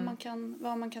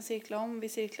vad man kan cirkla om. Vi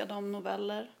cirklade om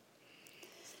noveller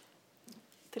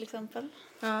till exempel.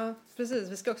 Ja, precis.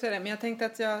 Vi ska också göra det. Men jag tänkte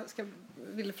att jag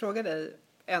vill fråga dig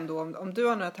ändå om du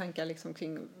har några tankar liksom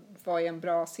kring vad är en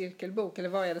bra cirkelbok? Eller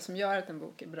vad är det som gör att en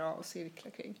bok är bra att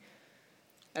cirkla kring?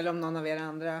 Eller om någon av er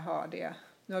andra har det.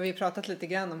 Nu har vi pratat lite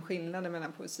grann om skillnaden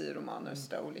mellan poesi och romaner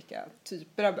och olika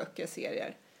typer av böcker,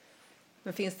 serier.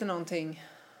 Men finns det någonting?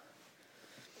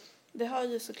 Det har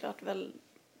ju såklart väl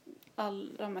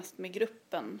allra mest med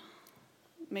gruppen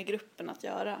att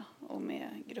göra och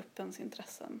med gruppens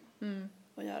intressen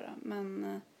att göra.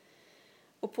 Men,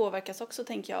 och påverkas också,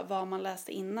 tänker jag, vad man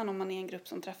läste innan om man är en grupp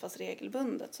som träffas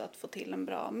regelbundet, så att få till en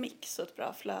bra mix och ett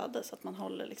bra flöde så att man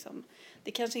håller liksom,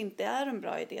 det kanske inte är en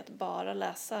bra idé att bara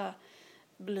läsa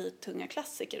blytunga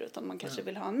klassiker, utan man kanske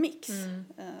vill ha en mix.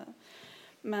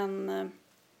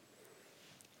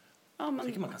 Jag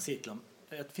tycker man kan cirkla om.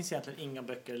 Det finns egentligen inga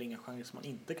böcker eller inga genrer som man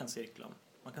inte kan cirkla om.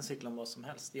 Man kan cirkla om vad som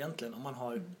helst egentligen om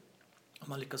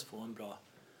man lyckas få en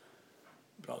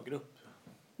bra grupp.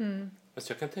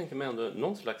 Så jag kan tänka mig ändå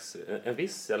någon slags, en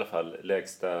viss i alla fall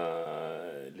lägsta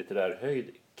litterär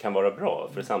höjd kan vara bra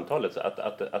för samtalet. Så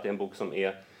att det är en bok som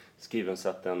är skriven så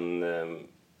att den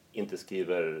inte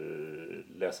skriver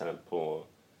läsaren på...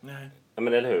 Nej. Ja,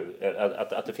 men eller hur?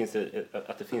 Att det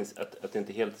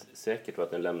inte är helt säkert och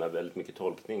att den lämnar väldigt mycket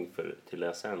tolkning till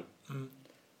läsaren.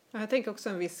 Ja, jag tänker också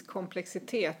en viss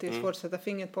komplexitet. Det är svårt att sätta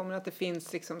fingret på, men att det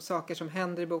finns liksom saker som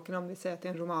händer i boken, om vi säger att det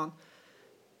är en roman,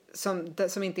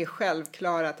 som inte är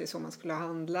självklara att det är så man skulle ha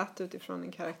handlat utifrån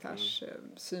en karaktärs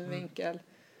synvinkel.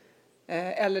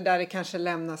 Eller där det kanske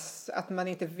lämnas att man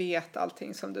inte vet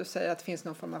allting, som du säger, att det finns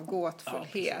någon form av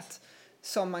gåtfullhet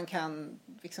som man kan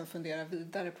liksom fundera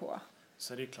vidare på.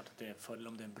 Så det är klart att det är en fördel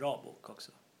om det är en bra bok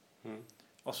också.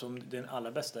 Och så den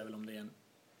allra bästa är väl om det är en...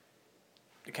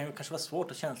 Det kan ju kanske vara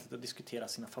svårt och känsligt att diskutera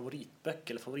sina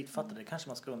favoritböcker eller favoritfattare. Det kanske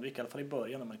man ska undvika, i alla fall i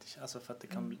början. Om man inte, alltså för att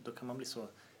då kan man bli så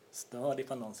störd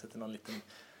ifall någon sätter någon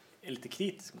är lite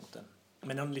kritisk mot den.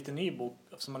 Men en lite ny bok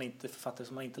som man inte författare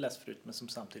som man inte läst förut, men som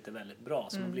samtidigt är väldigt bra.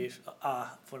 Så man blir,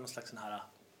 får någon slags sån här...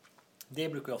 Det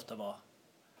brukar ju ofta vara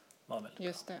väldigt bra.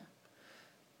 Just det.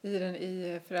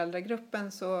 I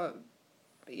föräldragruppen så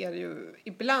är det ju,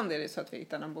 ibland är det så att vi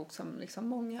hittar en bok som liksom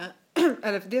många,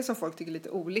 eller det som folk tycker lite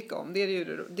olika om,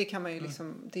 det kan man ju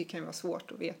liksom, det kan ju vara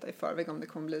svårt att veta i förväg om det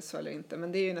kommer bli så eller inte,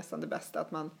 men det är ju nästan det bästa,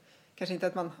 att man, kanske inte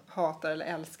att man hatar eller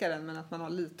älskar den, men att man har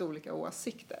lite olika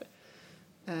åsikter.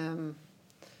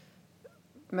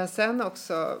 Men sen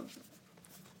också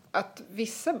att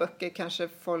vissa böcker kanske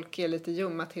folk är lite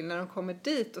ljumma till när de kommer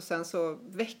dit, och sen så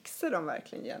växer de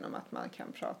verkligen genom att man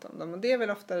kan prata om dem. Och det är väl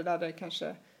ofta det där det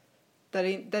kanske,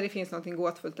 där det finns något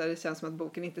gåtfullt, där det känns som att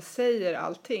boken inte säger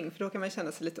allting, för då kan man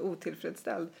känna sig lite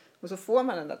otillfredsställd. Och så får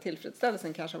man den där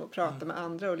tillfredsställelsen kanske av att prata med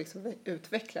andra och liksom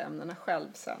utveckla ämnena själv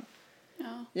sen.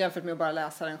 Ja. Jämfört med att bara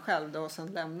läsa den själv då och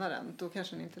sen lämna den. Då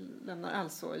kanske den inte lämnar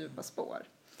alls så djupa spår.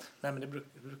 Nej, men det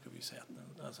brukar vi ju säga.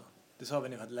 Alltså, det sa vi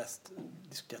när vi hade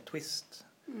diskuterat Twist.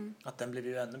 Att den blev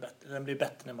ju ännu bättre. Den blev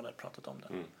bättre när man hade pratat om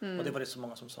den. Och det var det så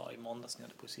många som sa i måndags när jag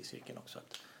hade poesicirkeln också.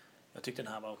 Att jag tyckte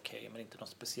den här var okej, men inte något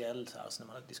speciellt. Så här. Så när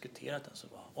man hade diskuterat den så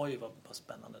var oj vad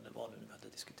spännande det var nu när vi hade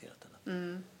diskuterat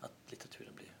den. Att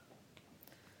litteraturen blir...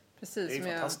 Precis, det är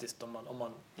ju fantastiskt om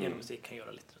man genom musik kan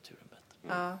göra litteraturen bättre.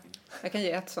 Ja, jag kan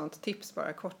ge ett sånt tips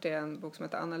bara kort. Det är en bok som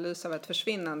heter Analys av ett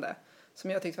försvinnande, som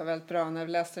jag tyckte var väldigt bra. När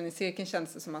vi läste den i cirkeln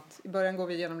kändes det som att i början går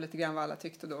vi igenom lite grann vad alla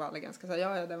tyckte, och då var alla ganska så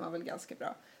ja, den var väl ganska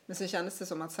bra. Men så kändes det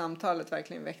som att samtalet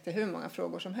verkligen väckte hur många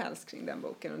frågor som helst kring den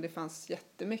boken, och det fanns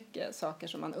jättemycket saker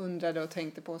som man undrade och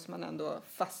tänkte på som man ändå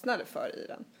fastnade för i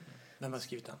den. Vem har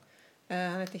skrivit den?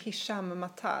 Han heter Hisham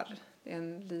Matar. Det är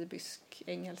en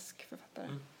libysk-engelsk författare.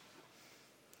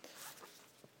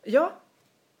 Ja,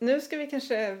 nu ska vi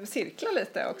kanske cirkla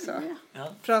lite också.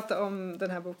 Ja. Prata om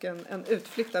den här boken, En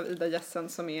utflykt av Ida Jessen,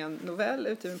 som är en novell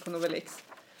utgiven på Novellix.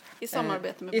 I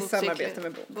samarbete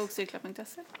med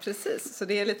bokcirklar.se. Precis, så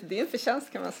det är en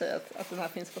förtjänst kan man säga att den här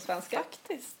finns på svenska.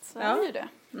 Faktiskt, så är ju det.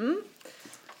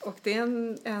 Och det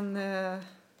är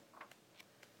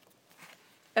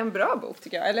en bra bok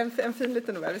tycker jag. Eller en fin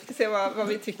liten novell. Vi ska se vad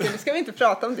vi tycker. Nu ska vi inte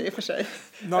prata om det i och för sig.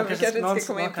 Någon vi kanske inte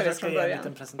ska komma in på det från början.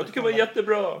 Jag tycker det var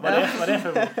jättebra. Vad är det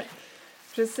för bok?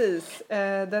 Precis.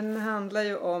 Den handlar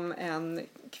ju om en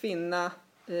kvinna,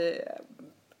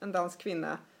 en dansk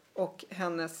kvinna och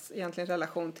hennes egentligen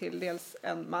relation till dels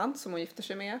en man som hon gifter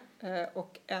sig med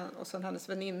och sen hennes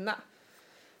väninna.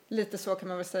 Lite så kan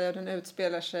man väl säga. Den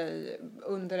utspelar sig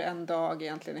under en dag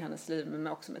egentligen i hennes liv men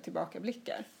också med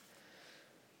tillbakablickar.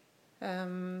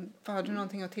 Har du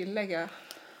någonting att tillägga?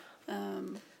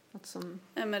 Något som...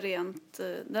 Men rent,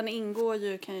 den ingår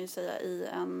ju kan jag ju säga i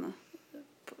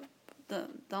det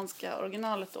danska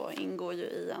originalet då ingår ju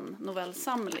i en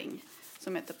novellsamling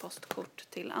som heter Postkort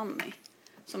till Annie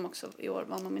som också i år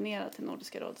var nominerad till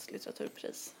Nordiska rådets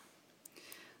litteraturpris.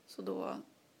 Så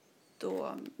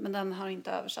men den har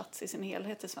inte översatts i sin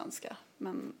helhet till svenska,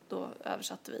 men då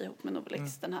översatte vi ihop med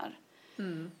Nobelix den här.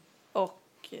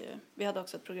 Och vi hade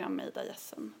också ett program med Ida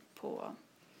Jessen på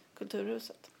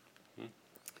Kulturhuset.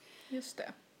 Just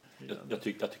det. Jag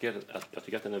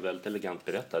tycker att den är väldigt elegant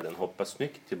berättad. Den hoppar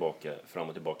snyggt fram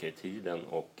och tillbaka i tiden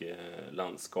och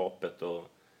landskapet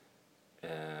och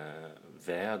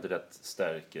vädret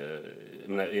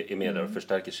är med där och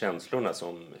förstärker känslorna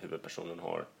som huvudpersonen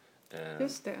har.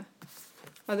 Just det.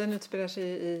 Ja, den utspelar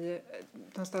sig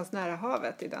någonstans nära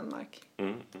havet i Danmark.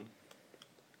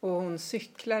 Och hon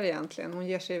cyklar egentligen. Hon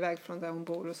ger sig iväg från där hon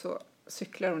bor och så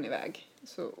cyklar hon iväg.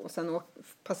 Och sen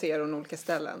passerar hon olika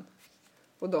ställen.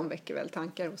 Och de väcker väl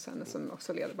tankar hos henne som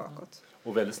också leder bakåt.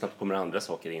 Och väldigt snabbt kommer andra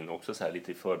saker in också så här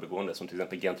lite i förbigående. Som till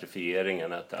exempel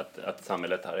gentrifieringen. Att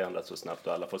samhället har ändrats så snabbt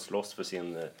och alla får slåss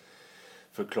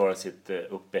för att klara sitt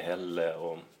uppehälle.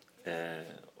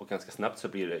 Och ganska snabbt så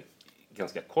blir det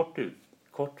ganska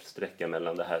kort sträcka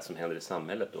mellan det här som händer i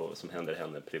samhället och som händer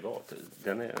henne privat.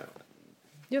 Den är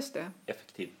just det.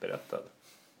 Effektivt berättad.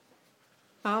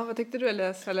 Ja, vad tyckte du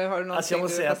läs? Eller har du någonting alltså jag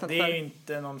måste säga att det är för?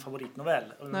 Inte någon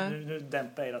favoritnovell. Nu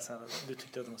dämpar jag det sen. Du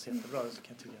tyckte att den var så jättebra så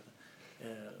kan jag tycka att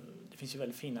det finns ju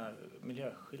väldigt fina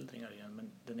miljöskildringar i den,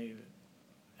 men den är ju,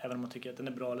 även om man tycker att den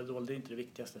är bra eller dålig, det är inte det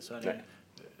viktigaste, så är den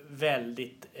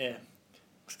väldigt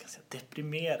vad ska jag säga,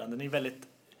 deprimerande.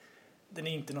 Den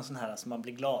är inte någon sån här som man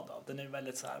blir glad av. Den är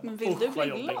väldigt så här. Men vill du bli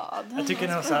glad? Jag tycker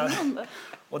den är så här.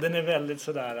 Och den är väldigt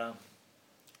så där.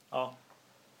 Ja.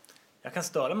 Jag kan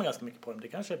störa mig ganska mycket på den. Det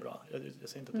kanske är bra. Jag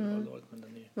säger inte att det är dåligt, men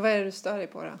den är. Vad är det du stör dig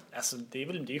på då? Alltså det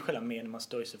är ju själva meningen man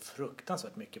stör sig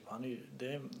fruktansvärt mycket på. Det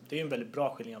är en väldigt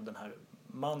bra skildring av den här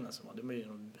mannen som var.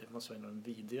 Det måste vara någon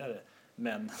vidare,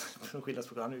 men som skildras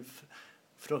på. Han är ju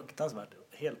fruktansvärt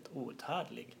helt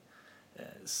outhärdlig.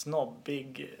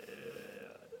 Snobbig.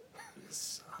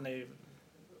 Han är ju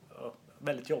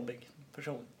väldigt jobbig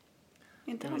person.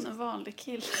 Inte han en vanlig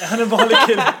kille. Han är en vanlig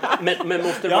kille.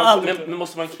 men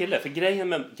måste vara en kille. För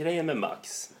grejen med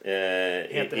Max.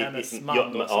 Heter hennes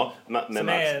man då?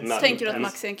 Max. Tänker du att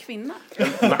Max är en kvinna?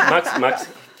 Max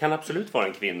kan absolut vara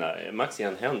en kvinna. Max är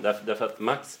en hen. Därför att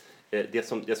Max,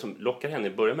 det som lockar henne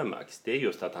i början med Max, det är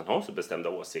just att han har så bestämda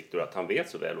åsikter och att han vet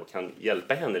så väl och kan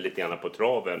hjälpa henne lite grann på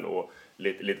traven och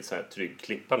lite så här trygg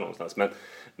klippa någonstans.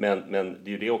 Men det är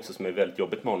ju det också som är väldigt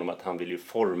jobbigt med honom, att han vill ju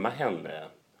forma henne.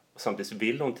 Och samtidigt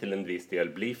vill hon till en viss del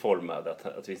bli formad,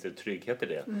 att finns det trygghet i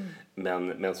det.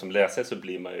 Men som läsare så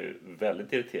blir man ju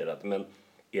väldigt irriterad. Men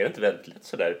är det inte väldigt lätt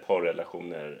sådär i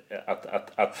parrelationer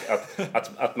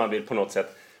att man vill på något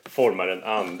sätt forma den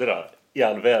andra i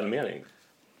all välmening?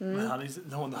 Men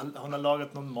hon har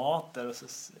lagat någon mat där och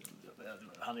så,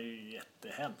 han är ju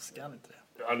jättehemsk, han inte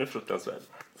det? Han är fruktansvärd.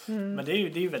 Men det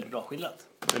är ju väldigt bra skildrat.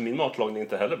 Men min matlagning är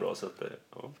inte heller bra, så att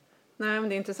ja. Nej, men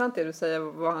det är intressant det du säger,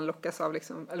 vad han lockas av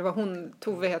liksom, eller vad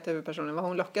Tove heter huvudpersonen, vad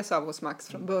hon lockas av hos Max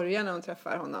från början när hon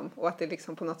träffar honom, och att det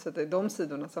liksom på något sätt är de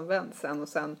sidorna som vänds sen, och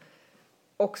sen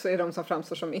också är de som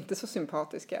framstår som inte så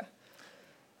sympatiska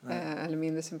eller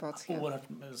mindre sympatiska. Oerhört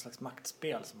en slags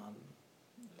maktspel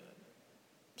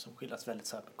som skildras väldigt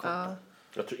så här kort. Ja.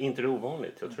 Jag tror inte det är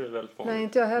ovanligt. Jag tror det är väldigt vanligt. Nej,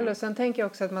 inte jag heller. Sen tänker jag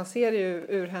också att man ser ju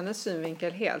ur hennes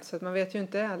synvinkel helt, så att man vet ju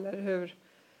inte heller hur.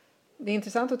 Det är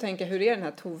intressant att tänka, hur är den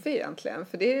här Tove egentligen?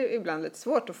 För det är ibland lite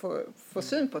svårt att få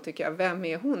syn på, tycker jag. Vem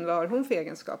är hon? Vad har hon för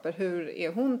egenskaper? Hur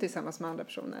är hon tillsammans med andra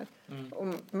personer?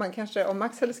 Om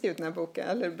Max hade skrivit den här boken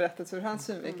eller berättat ur hans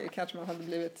synvinkel, kanske man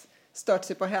hade stört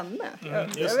sig på henne.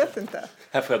 Jag vet inte.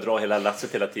 Här får jag dra hela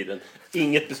lasset hela tiden.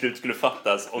 Inget beslut skulle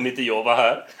fattas om inte jag var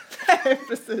här. Nej,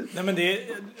 precis. Nej, men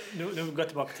nu går jag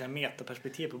tillbaka till en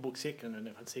metaperspektiv på bokcirkeln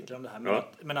nu, för att cirkla om det här.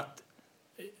 Men att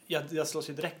jag slås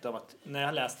ju direkt av att när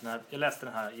jag läste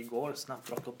den här igår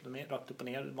snabbt rakt upp och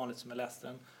ner, vanligt som jag läste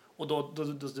den, och då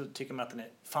tycker man att den är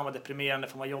fan vad deprimerande,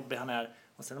 fan vad jobbig han är,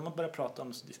 och sen när man börjar prata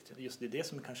om så just det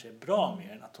som kanske är bra med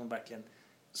den, att hon verkligen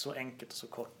så enkelt och så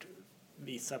kort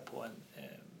visar på en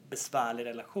besvärlig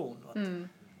relation. Och att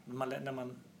när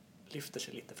man lyfter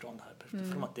sig lite från det här,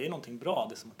 från att det är någonting bra,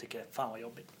 det som man tycker är fan vad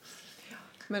jobbigt.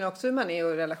 Men också hur man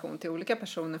är i relation till olika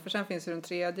personer. För sen finns ju den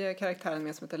tredje karaktären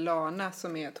med som heter Lana,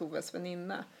 som är Toves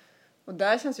väninna. Och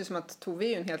där känns det ju som att Tove är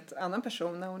ju en helt annan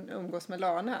person när hon umgås med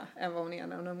Lana än vad hon är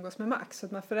när hon umgås med Max. Så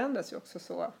att man förändras ju också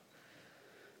så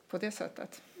på det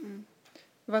sättet.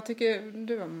 Vad tycker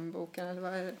du om boken?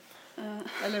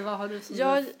 Eller vad har du som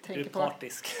du tänker på? Du är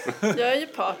partisk. Jag är ju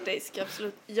partisk,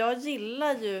 absolut. Jag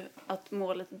gillar ju att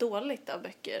må lite dåligt av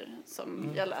böcker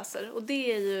som jag läser. Och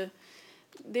det är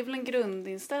väl en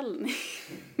grundinställning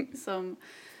som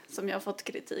jag har fått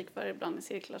kritik för ibland i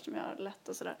cirklar som jag har lett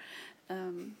och sådär.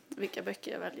 Vilka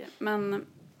böcker jag väljer. Men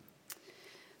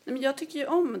jag tycker ju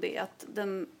om det, att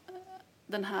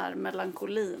den här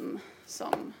melankolin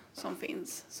som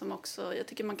finns. Som också, jag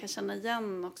tycker man kan känna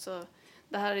igen också.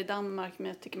 Det här är Danmark, men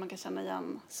jag tycker man kan känna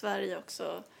igen Sverige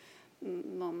också.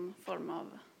 Någon form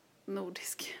av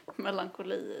nordisk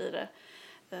melankoli i det.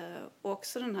 Och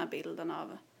också den här bilden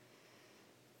av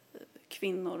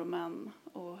kvinnor och män.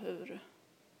 Och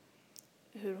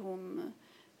hur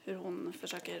hon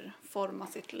försöker forma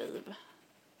sitt liv.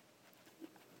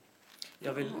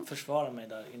 Jag vill försvara mig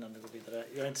där innan du går vidare.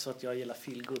 Jag är inte så att jag gillar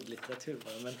feel-good-litteratur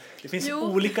bara, men det finns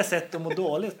olika sätt att må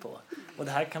dåligt på. Och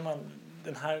det här kan man...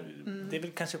 Det är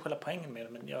väl kanske själva poängen med det,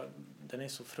 men den är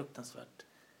så fruktansvärt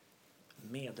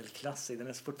medelklassig. Den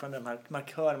är fortfarande de här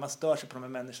markörer, man stör sig på de här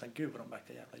människorna. Gud vad de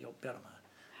verkar jävla jobbiga de här.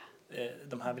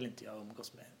 De här vill inte jag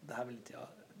umgås med. Det här vill inte jag...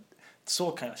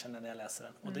 Så kan jag känna när jag läser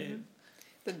den. Och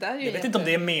jag vet inte om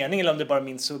det är mening eller om det är bara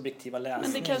min subjektiva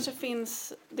läsning. Men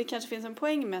det kanske finns en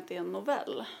poäng med att det är en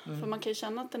novell. För man kan ju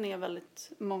känna att den är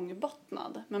väldigt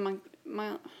mångbottnad. Men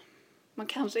man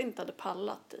kanske inte hade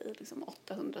pallat i liksom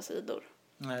 800 sidor.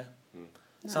 Nej.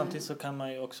 Samtidigt så kan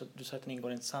man ju också, du säger att den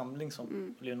ingår i en samling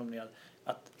som blir nominerad,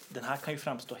 att den här kan ju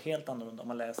framstå helt annorlunda om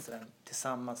man läser den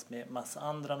tillsammans med massa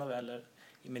andra noveller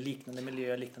med liknande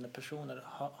miljöer, liknande personer.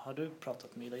 Har du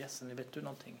pratat med Ida Jessen? Vet du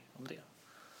någonting om det?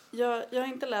 Jag har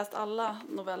inte läst alla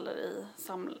noveller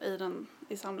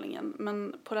i samlingen,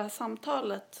 men på det här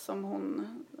samtalet som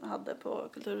hon hade på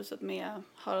Kulturhuset med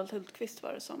Harald Hultqvist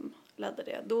var det som ledde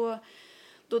det,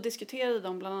 då diskuterade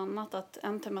de bland annat att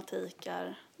en tematik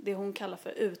är det hon kallar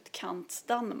för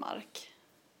utkants-Danmark,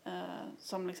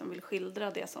 som liksom vill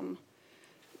skildra det som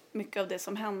mycket av det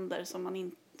som händer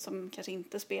som kanske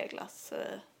inte speglas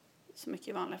så mycket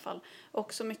i vanliga fall.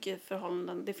 Också mycket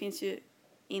förhållanden, det finns ju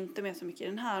inte med så mycket i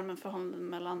den här, men förhållanden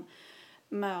mellan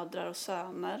mödrar och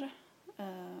söner.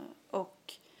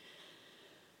 Och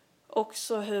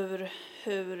också hur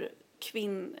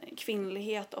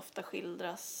kvinnlighet ofta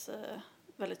skildras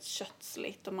väldigt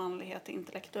kötsligt och manlighet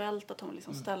intellektuellt. Att hon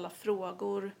liksom ställer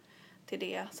frågor till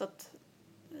det. Så att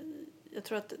jag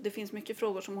tror att det finns mycket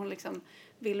frågor som hon liksom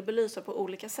vill belysa på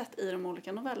olika sätt i de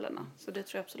olika novellerna. Så det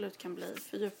tror jag absolut kan bli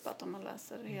fördjupat om man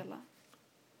läser hela.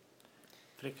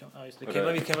 Det kan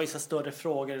vara vissa större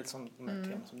frågor som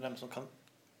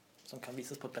kan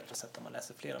visas på ett bättre sätt om man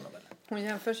läser flera noveller. Hon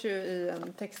jämförs ju i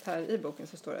en text här i boken,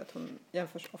 så står det att hon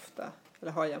jämförs ofta,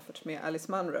 eller har jämförts med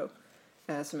Alice Munro,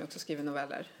 som också skriver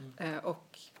noveller.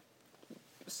 Och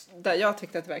där jag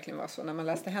tyckte att det verkligen var så, när man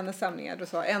läste hennes samlingar, då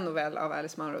sa en novell av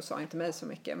Alice Munro sa inte mig så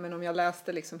mycket. Men om jag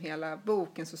läste liksom hela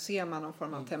boken så ser man någon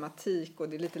form av tematik, och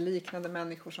det är lite liknande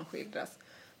människor som skildras.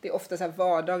 Det är ofta så här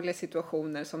vardagliga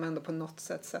situationer som ändå på något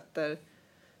sätt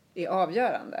är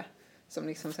avgörande. Som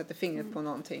liksom sätter fingret på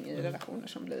någonting i relationer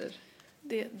som blir...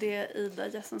 Det Ida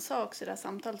Jessen sa också i det här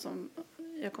samtalet som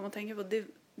jag kommer att tänka på,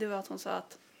 det var att hon sa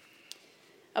att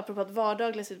apropå att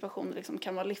vardagliga situationer liksom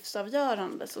kan vara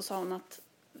livsavgörande, så sa hon att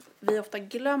vi ofta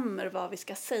glömmer vad vi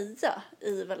ska säga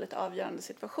i väldigt avgörande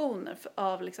situationer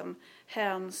av liksom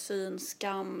hänsyn,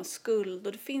 skam, skuld,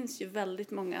 och det finns ju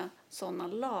väldigt många sådana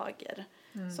lager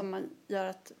som man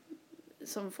gör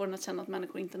som får en att känna att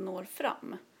människor inte når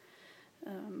fram.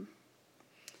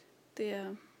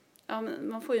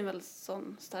 Man får ju en väldigt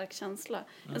sån stark känsla.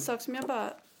 En sak som jag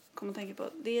bara kommer att tänka på,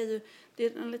 det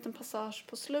är en liten passage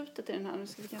på slutet i den här, nu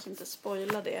ska vi kanske inte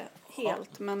spoila det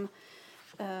helt, men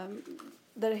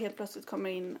där det helt plötsligt kommer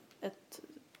in ett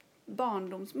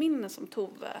barndomsminne som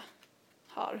Tove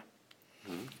har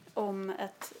om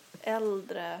ett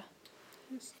äldre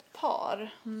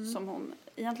par som hon,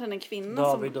 egentligen en kvinna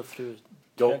David och fru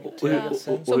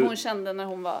som hon kände när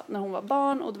hon var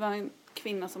barn, och det var en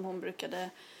kvinna som hon brukade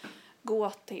gå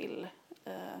till,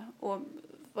 och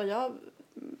vad jag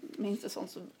minns det som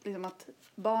så liksom att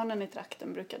barnen i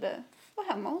trakten brukade vara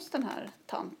hemma hos den här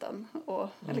tanten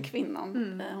eller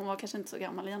kvinnan. Hon var kanske inte så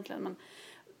gammal egentligen, men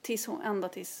ända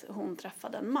tills hon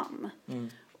träffade en man. Mm.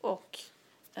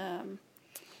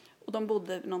 Och de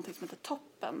bodde i någonting som heter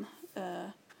Toppen.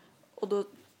 Och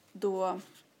då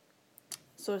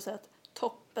så är det så att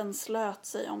Toppen slöt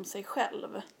sig om sig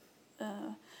själv.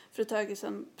 Fru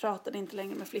Tögersen pratade inte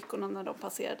längre med flickorna när de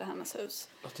passerade hennes hus.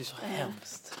 Det är så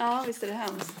hemskt. Ja, visst är det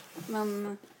hemskt.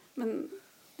 Men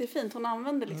det är fint. Hon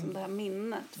använder liksom det här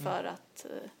minnet för att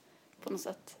på något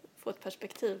sätt få ett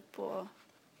perspektiv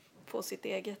på sitt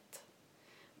eget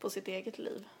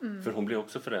liv. För hon blev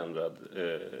också förändrad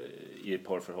i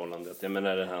parförhållandet. Jag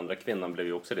menar, den här andra kvinnan blev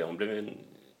ju också det. Hon blev ju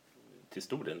till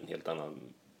stor del en helt annan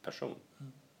person.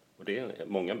 Och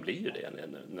många blir ju det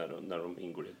när de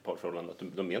ingår i ett parförhållande.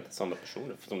 De är inte samma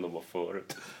personer som de var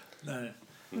förut. Nej.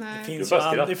 Nej.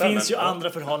 Det finns ju andra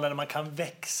förhållanden man kan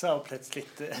växa och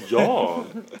plötsligt... Ja!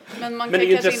 Men man Men kan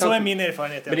det är kanske Så är min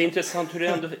erfarenhet. Men det är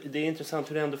intressant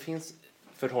hur det ändå finns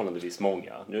förhållandevis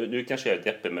många. Nu kanske jag är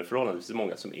deppig, men förhållandevis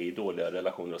många som är i dåliga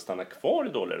relationer och stannar kvar i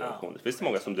dåliga relationer. Det finns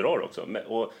många som drar också.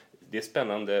 Och det är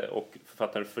spännande, och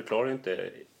författaren förklarar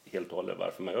inte helt och hållet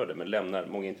varför man gör det, men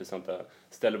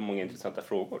ställer många intressanta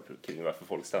frågor kring varför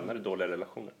folk stannar i dåliga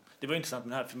relationer. Det var intressant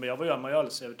med det här, för jag var ju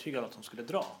alldeles övertygad att de skulle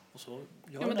dra. Och så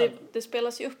men det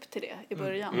spelas ju upp till det i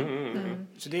början.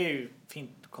 Så det är ju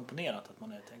fint komponerat att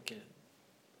man tänker,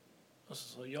 och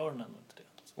så gör hon ändå inte det.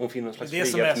 Hon finner någon slags Det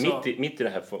som frihet. är så- Mitt i det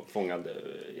här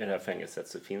i det här fängelset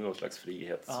så finner någon slags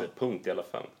frihetspunkt i alla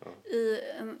fall. Ja.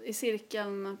 I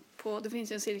cirkeln det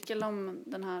finns ju en cirkel om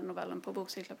den här novellen på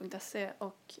bokcirklar.se,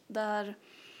 och där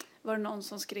var det någon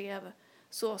som skrev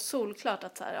så solklart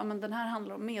att så här, men den här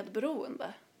handlar om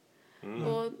medberoende.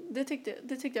 Och det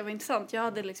tyckte jag var intressant. Jag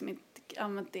hade liksom inte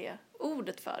använt det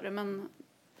ordet för det, men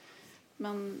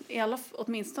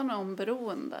åtminstone om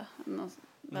beroende, något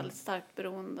väldigt starkt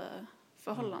beroende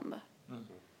förhållande.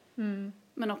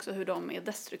 Men också hur de är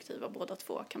destruktiva, båda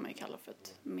två kan man ju kalla för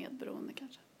ett medberoende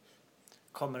kanske.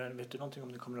 Vet du någonting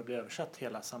om det kommer att bli översatt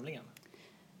hela samlingen?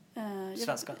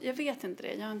 Svenska? Jag vet inte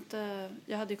det.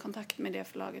 Jag hade ju kontakt med det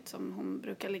förlaget som hon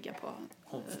brukar ligga på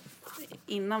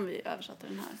innan vi översatte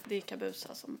den här. Det är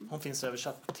Kabusa som... Hon finns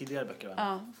översatt tidigare böcker, va?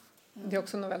 Ja. Det är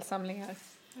också novellsamlingar.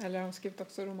 Eller har hon skrivit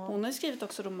också romaner? Hon har skrivit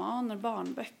också romaner,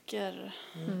 barnböcker.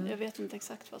 Jag vet inte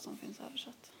exakt vad som finns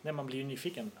översatt. Nej, man blir ju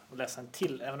nyfiken att läsa en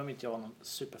till, även om inte jag var någon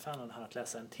superfan av det här, att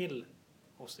läsa en till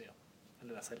hos det.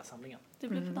 Eller läsa hela samlingen. Det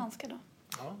blir på danska då.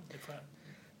 Ja, det får jag.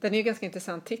 Den är ju ganska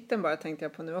intressant, titeln bara tänkte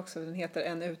jag på nu också. Den heter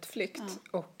En utflykt.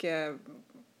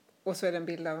 Och så är det en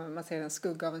bild av, man ser en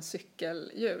skugga av en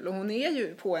cykelhjul. Och hon är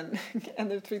ju på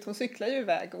en utflykt. Hon cyklar ju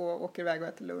iväg och åker iväg och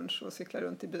äter lunch och cyklar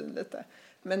runt i byn lite.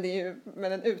 Men det är ju,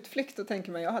 med en utflykt då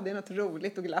tänker man, det är något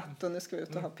roligt och glatt och nu ska vi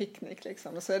ut och ha picknick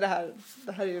liksom. Och så är det här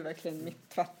är ju verkligen mitt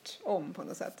tvärtom på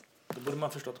något sätt. Då borde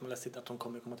man förstått om man läste att hon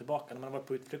kommer komma tillbaka. När man har varit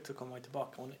på utflykt så kommer hon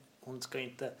tillbaka. Hon ska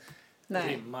inte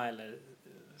rymma eller...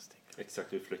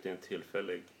 Exakt, utflykten är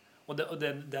tillfällig. Och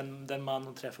den man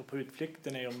hon träffar på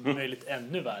utflykten är ju om möjligt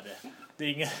ännu värre. Det är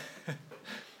ingen...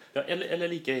 Ja, eller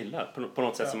lika illa. På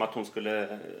något sätt som att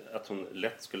hon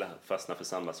lätt skulle fastna för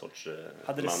samma sorts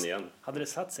man igen. Hade det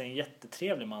satt sig en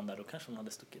jättetrevlig man där, då kanske hon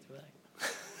hade stuckit iväg.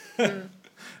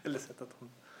 Eller sett att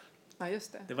hon... Ja,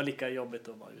 just det. Det var lika jobbigt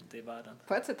att vara ute i världen.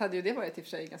 På ett sätt hade ju det varit i och för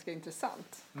sig ganska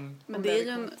intressant. Men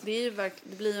det blir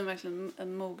ju verkligen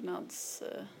en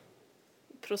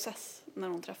mognadsprocess när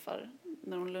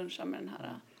hon lunchar med den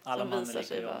här. Alla som män visar är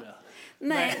sig lika vara... jobbiga.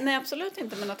 Nej, absolut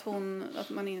inte. Men att hon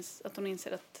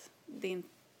inser att det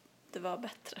inte var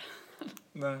bättre.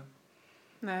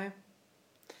 Nej.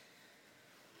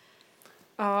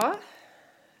 Ja.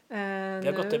 Vi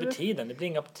har gått över tiden. Det blir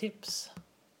inga tips.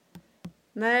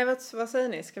 Nej, vad säger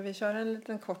ni? Ska vi köra en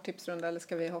liten kort tipsrunda eller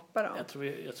ska vi hoppa då? Jag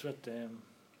tror att Jag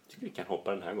tycker vi kan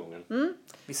hoppa den här gången.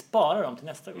 vi sparar dem till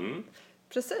nästa gång.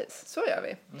 Precis, så gör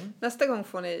vi. Nästa gång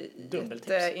får ni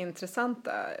Dubbeltips.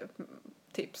 intressanta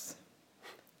tips.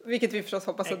 Vilket vi förstås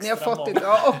hoppas att ni har Extra fått många.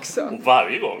 idag också.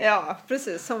 Varje gång. Ja,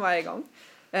 precis, som varje gång.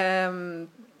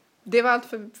 Det var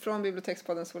allt från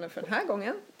Bibliotekspodden Solen för den här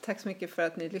gången. Tack så mycket för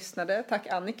att ni lyssnade. Tack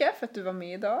Annika för att du var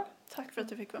med idag. Tack för att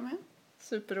du fick vara med.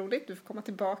 Superroligt, du får komma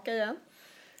tillbaka igen.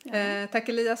 Ja. Tack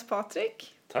Elias,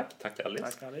 Patrik. Tack Alice.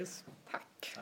 Tack Alice. Tack.